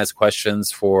watching has questions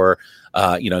for,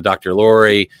 Dr.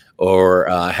 Lori or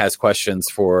has questions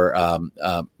for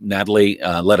Natalie,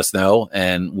 let us know,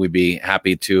 and we'd be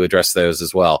happy to address those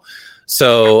as well.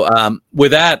 So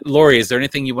with that, Lori, is there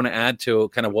anything you want to add to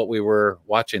kind of what we were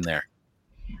watching there?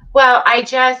 Well,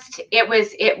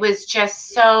 it was just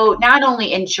so not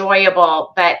only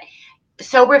enjoyable, but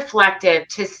so reflective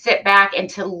to sit back and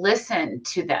to listen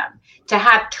to them, to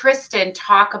have Tristan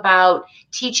talk about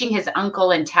teaching his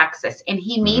uncle in Texas. And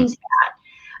he means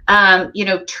that.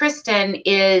 Tristan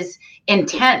is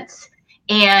intense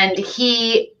and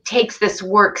he takes this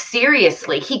work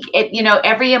seriously.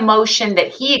 Every emotion that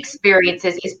he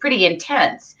experiences is pretty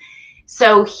intense.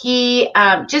 So he,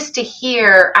 just to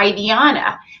hear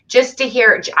Iviana,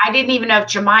 I didn't even know if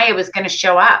Jemiah was going to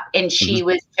show up, and she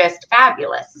was just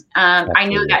fabulous. I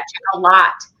know that took a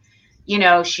lot.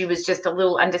 She was just a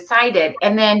little undecided.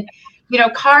 And then,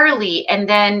 Carly, and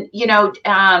then,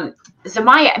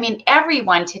 Zamaya, I mean,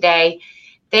 everyone today,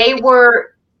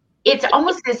 it's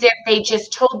almost as if they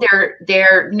just told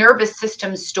their nervous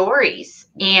system stories,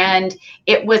 and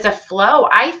it was a flow,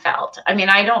 I felt. I mean,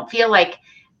 I don't feel like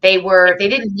they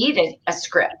didn't need a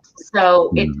script.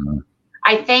 So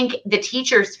I thank the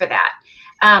teachers for that.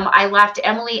 I left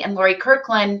Emily and Lori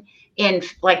Kirkland in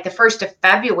like the 1st of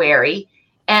February,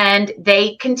 and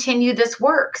they continue this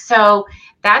work. So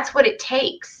that's what it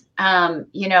takes. That's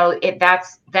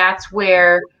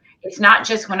where it's not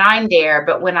just when I'm there,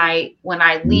 but when I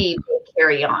leave, they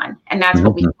carry on. And that's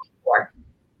what we do for.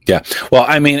 Yeah. Well,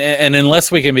 I mean, and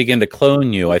unless we can begin to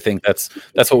clone you, I think that's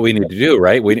what we need to do,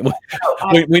 right? We need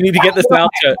to get this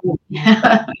out to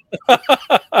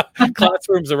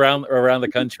classrooms around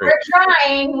the country. We're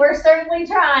trying. We're certainly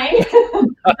trying.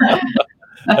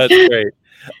 That's great.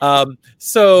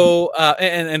 So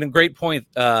a great point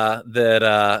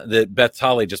that Beth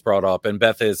Tolley just brought up, and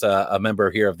Beth is a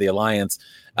member here of the Alliance.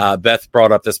 Beth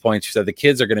brought up this point. She said the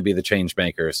kids are going to be the change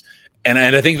makers, and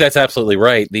I think that's absolutely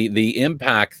right. The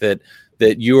impact that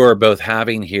you are both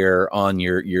having here on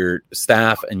your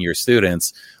staff and your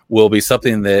students will be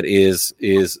something that is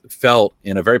felt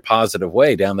in a very positive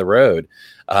way down the road.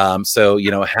 So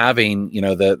having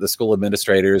the school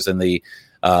administrators and the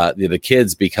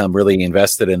kids become really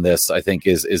invested in this, I think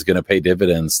is going to pay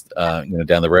dividends,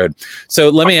 down the road. So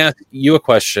let me ask you a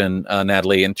question,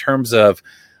 Natalie, in terms of,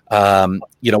 one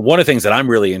of the things that I'm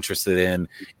really interested in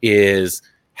is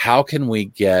how can we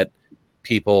get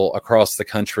people across the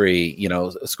country,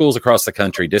 schools across the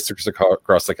country, districts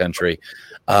across the country,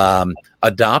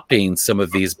 adopting some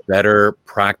of these better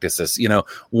practices.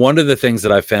 One of the things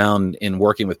that I found in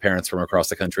working with parents from across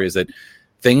the country is that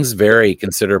things vary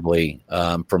considerably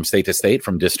from state to state,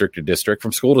 from district to district,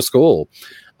 from school to school.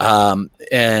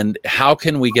 And how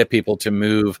can we get people to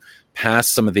move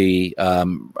past some of the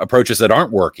approaches that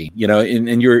aren't working?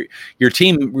 And your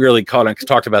team really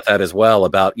talked about that as well,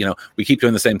 about, we keep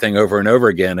doing the same thing over and over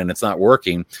again and it's not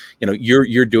working.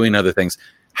 You're doing other things.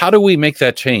 How do we make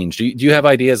that change? Do you have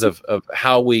ideas of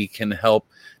how we can help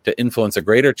to influence a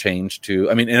greater change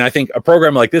and I think a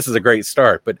program like this is a great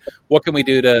start, but what can we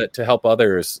do to help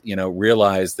others,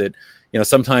 realize that,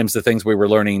 sometimes the things we were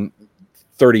learning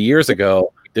 30 years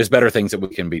ago, there's better things that we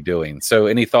can be doing. So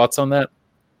any thoughts on that?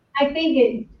 I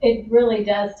think it really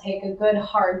does take a good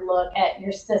hard look at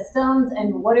your systems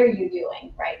and what are you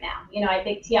doing right now. I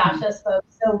think Tiasha spoke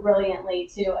so brilliantly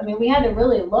too. I mean, we had to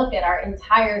really look at our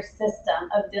entire system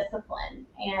of discipline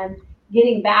and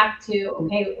getting back to,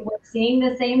 okay, we're seeing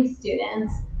the same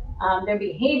students. Their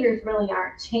behaviors really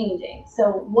aren't changing.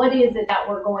 So what is it that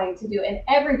we're going to do? And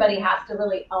everybody has to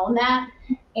really own that.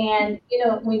 And,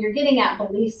 when you're getting at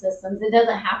belief systems, it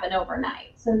doesn't happen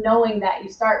overnight. So knowing that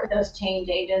you start with those change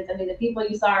agents, I mean, the people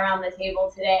you saw around the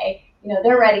table today,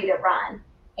 they're ready to run.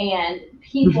 And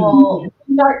people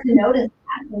start to notice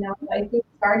that, I think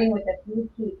starting with a few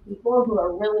key people who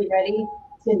are really ready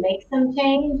to make some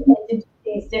change and to do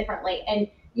things differently. And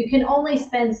you can only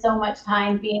spend so much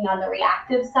time being on the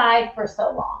reactive side for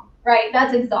so long, right?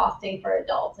 That's exhausting for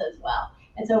adults as well.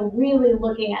 And so really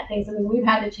looking at things, we've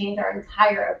had to change our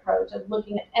entire approach of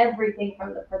looking at everything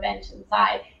from the prevention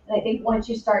side. And I think once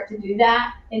you start to do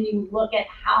that and you look at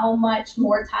how much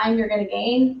more time you're going to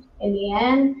gain in the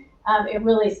end, it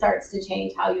really starts to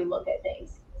change how you look at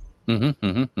things.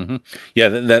 Yeah,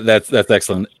 that's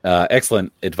excellent.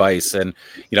 Excellent advice. And,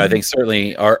 I think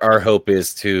certainly our hope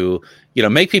is to,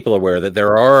 make people aware that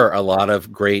there are a lot of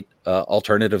great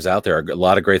alternatives out there, a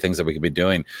lot of great things that we could be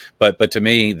doing. But to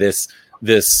me, this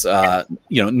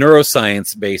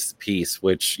neuroscience based piece,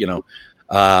 which,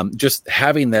 just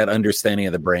having that understanding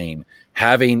of the brain,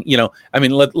 having,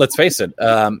 let's face it,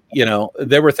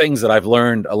 there were things that I've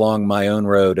learned along my own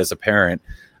road as a parent.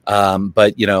 And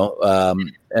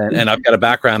I've got a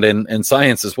background in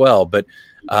science as well, but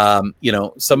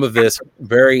Some of this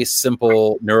very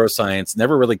simple neuroscience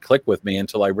never really clicked with me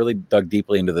until I really dug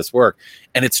deeply into this work.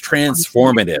 And it's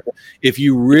transformative. If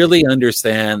you really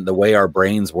understand the way our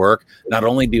brains work, not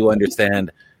only do you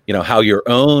understand how your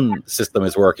own system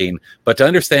is working, but to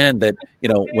understand that,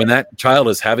 when that child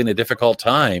is having a difficult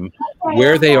time,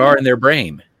 where they are in their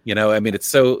brain, it's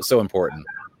so important.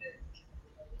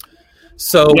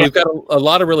 So we've got a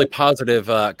lot of really positive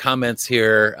comments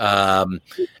here.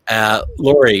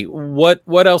 Lori,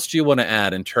 what else do you want to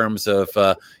add in terms of,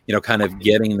 kind of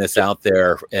getting this out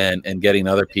there and getting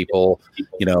other people,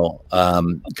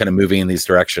 kind of moving in these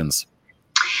directions?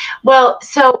 Well,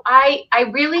 so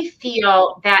I really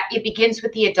feel that it begins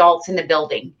with the adults in the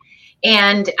building,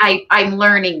 and I'm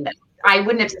learning this. I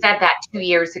wouldn't have said that 2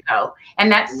 years ago.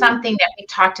 And that's something that we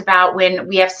talked about when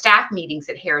we have staff meetings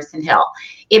at Harrison Hill.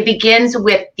 It begins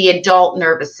with the adult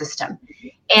nervous system.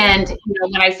 And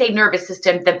when I say nervous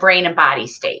system, the brain and body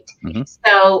state. Mm-hmm.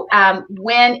 So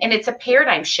and it's a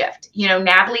paradigm shift.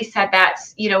 Natalie said that,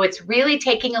 it's really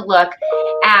taking a look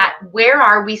at where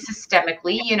are we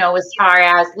systemically, as far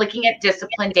as looking at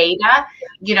discipline data,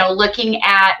 looking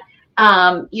at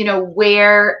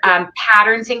where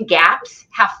patterns and gaps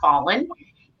have fallen,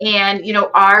 and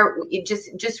are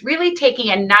just really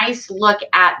taking a nice look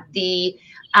at the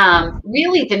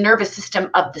really the nervous system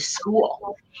of the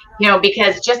school,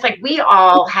 because just like we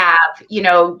all have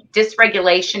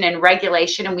dysregulation and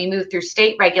regulation, and we move through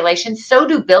state regulation, so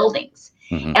do buildings.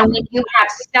 Mm-hmm. And when you have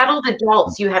settled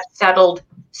adults, you have settled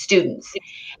students.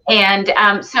 And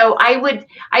so I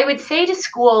would say to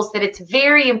schools that it's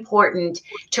very important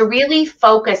to really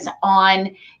focus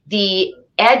on the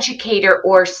educator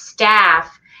or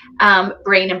staff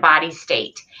brain and body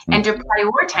state, and to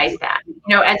prioritize that.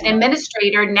 As an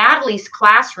administrator, Natalie's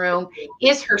classroom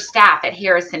is her staff at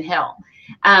Harrison Hill.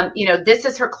 This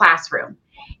is her classroom.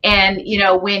 And,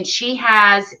 when she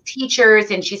has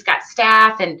teachers and she's got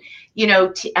staff and,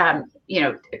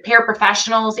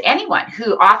 paraprofessionals, anyone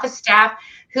who office staff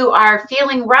who are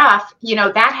feeling rough,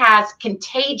 that has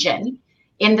contagion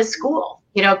in the school.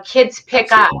 Kids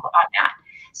pick up on that.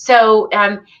 So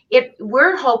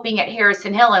we're hoping at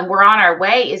Harrison Hill, and we're on our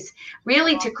way, is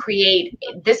really to create,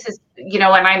 this is, and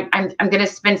I'm going to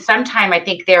spend some time, I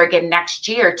think, there again next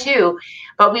year too,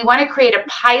 but we want to create a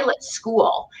pilot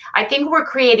school. I think we're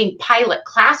creating pilot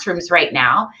classrooms right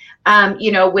now,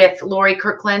 with Lori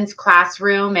Kirkland's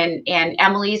classroom and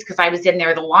Emily's, because I was in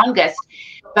there the longest.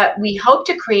 But we hope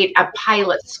to create a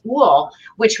pilot school,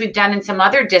 which we've done in some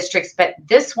other districts. But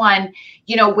this one,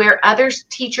 where other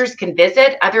teachers can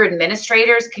visit, other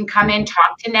administrators can come in,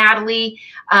 talk to Natalie,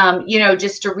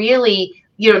 just to really,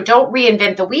 don't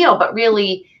reinvent the wheel, but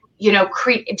really,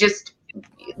 just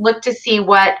look to see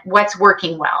what's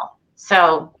working well.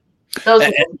 So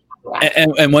those.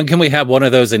 And when can we have one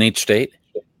of those in each state?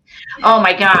 Oh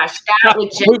my gosh, that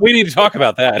would just, we need to talk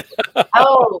about that.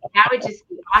 Oh, that would just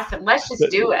be awesome. Let's just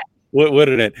do it.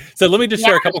 Wouldn't it? So let me just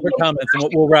share a couple quick comments,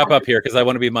 and we'll wrap up here because I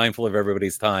want to be mindful of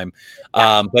everybody's time.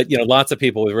 But lots of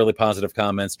people with really positive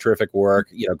comments. Terrific work.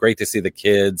 Great to see the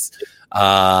kids.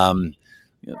 Let's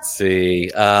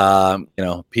see.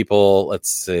 People. Let's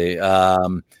see.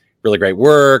 Really great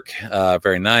work.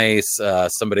 Very nice.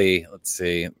 Somebody. Let's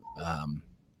see.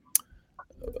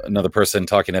 Another person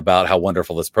talking about how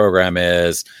wonderful this program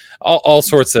is. All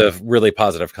sorts of really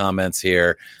positive comments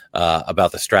here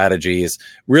about the strategies.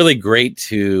 Really great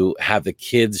to have the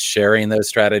kids sharing those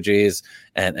strategies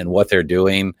and what they're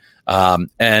doing.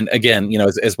 And again,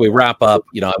 as we wrap up,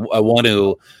 I want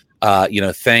to,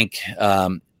 thank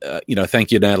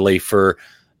you, Natalie, for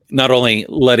not only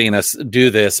letting us do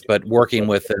this, but working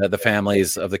with the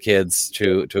families of the kids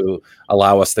to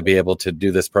allow us to be able to do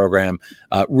this program.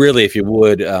 Really, if you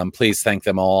would, please thank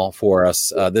them all for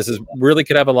us. This is really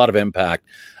could have a lot of impact.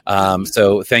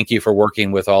 So thank you for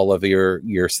working with all of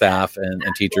your staff and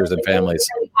teachers and families.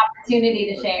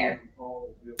 Opportunity to share.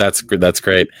 That's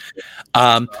great.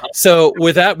 So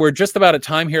with that, we're just about at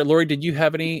time here. Lori, did you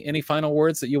have any final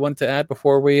words that you want to add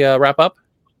before we wrap up?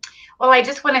 Well, I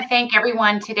just want to thank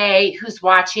everyone today who's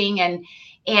watching and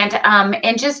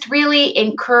just really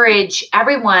encourage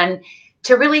everyone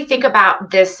to really think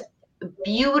about this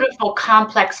beautiful,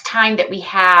 complex time that we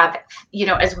have,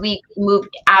 as we move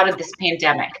out of this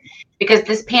pandemic, because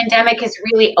this pandemic has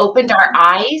really opened our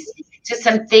eyes to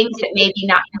some things that maybe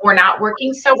were not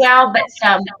working so well, but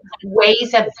some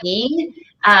ways of being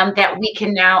that we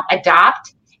can now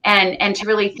adopt and to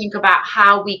really think about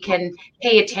how we can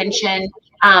pay attention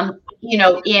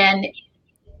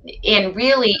in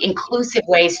really inclusive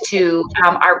ways to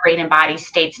our brain and body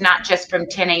states, not just from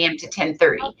 10 a.m. to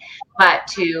 10:30, but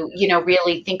to,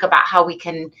 really think about how we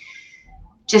can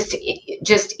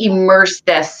just immerse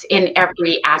this in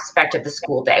every aspect of the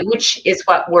school day, which is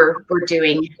what we're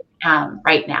doing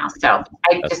right now. So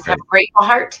I just have a grateful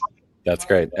heart. That's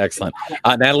great. Excellent.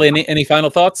 Natalie, any final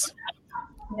thoughts?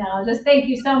 No, just thank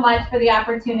you so much for the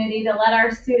opportunity to let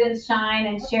our students shine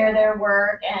and share their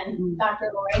work. And Dr.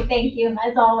 Lori, thank you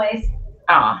as always.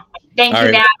 Thank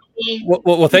you, Natalie.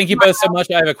 Well, thank you both so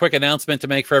much. I have a quick announcement to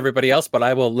make for everybody else, but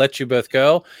I will let you both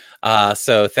go.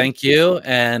 So thank you,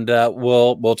 and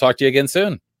we'll talk to you again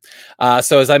soon.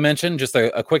 So as I mentioned, just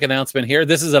a quick announcement here.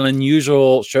 This is an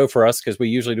unusual show for us because we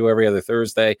usually do every other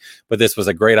Thursday, but this was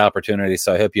a great opportunity.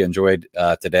 So I hope you enjoyed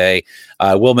today.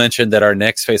 I will mention that our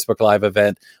next Facebook Live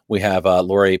event, we have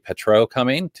Lori Petro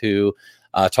coming to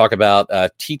talk about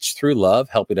Teach Through Love,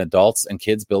 helping adults and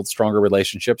kids build stronger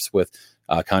relationships with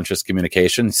conscious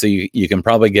communication. So you can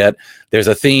probably get, there's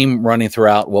a theme running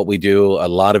throughout what we do. A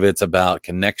lot of it's about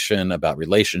connection, about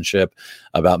relationship,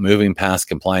 about moving past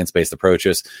compliance-based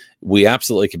approaches. We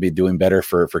absolutely could be doing better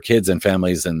for kids and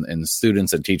families and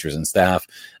students and teachers and staff.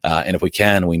 And if we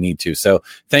can, we need to. So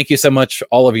thank you so much,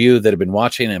 all of you that have been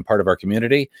watching and part of our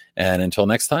community. And until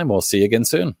next time, we'll see you again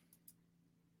soon.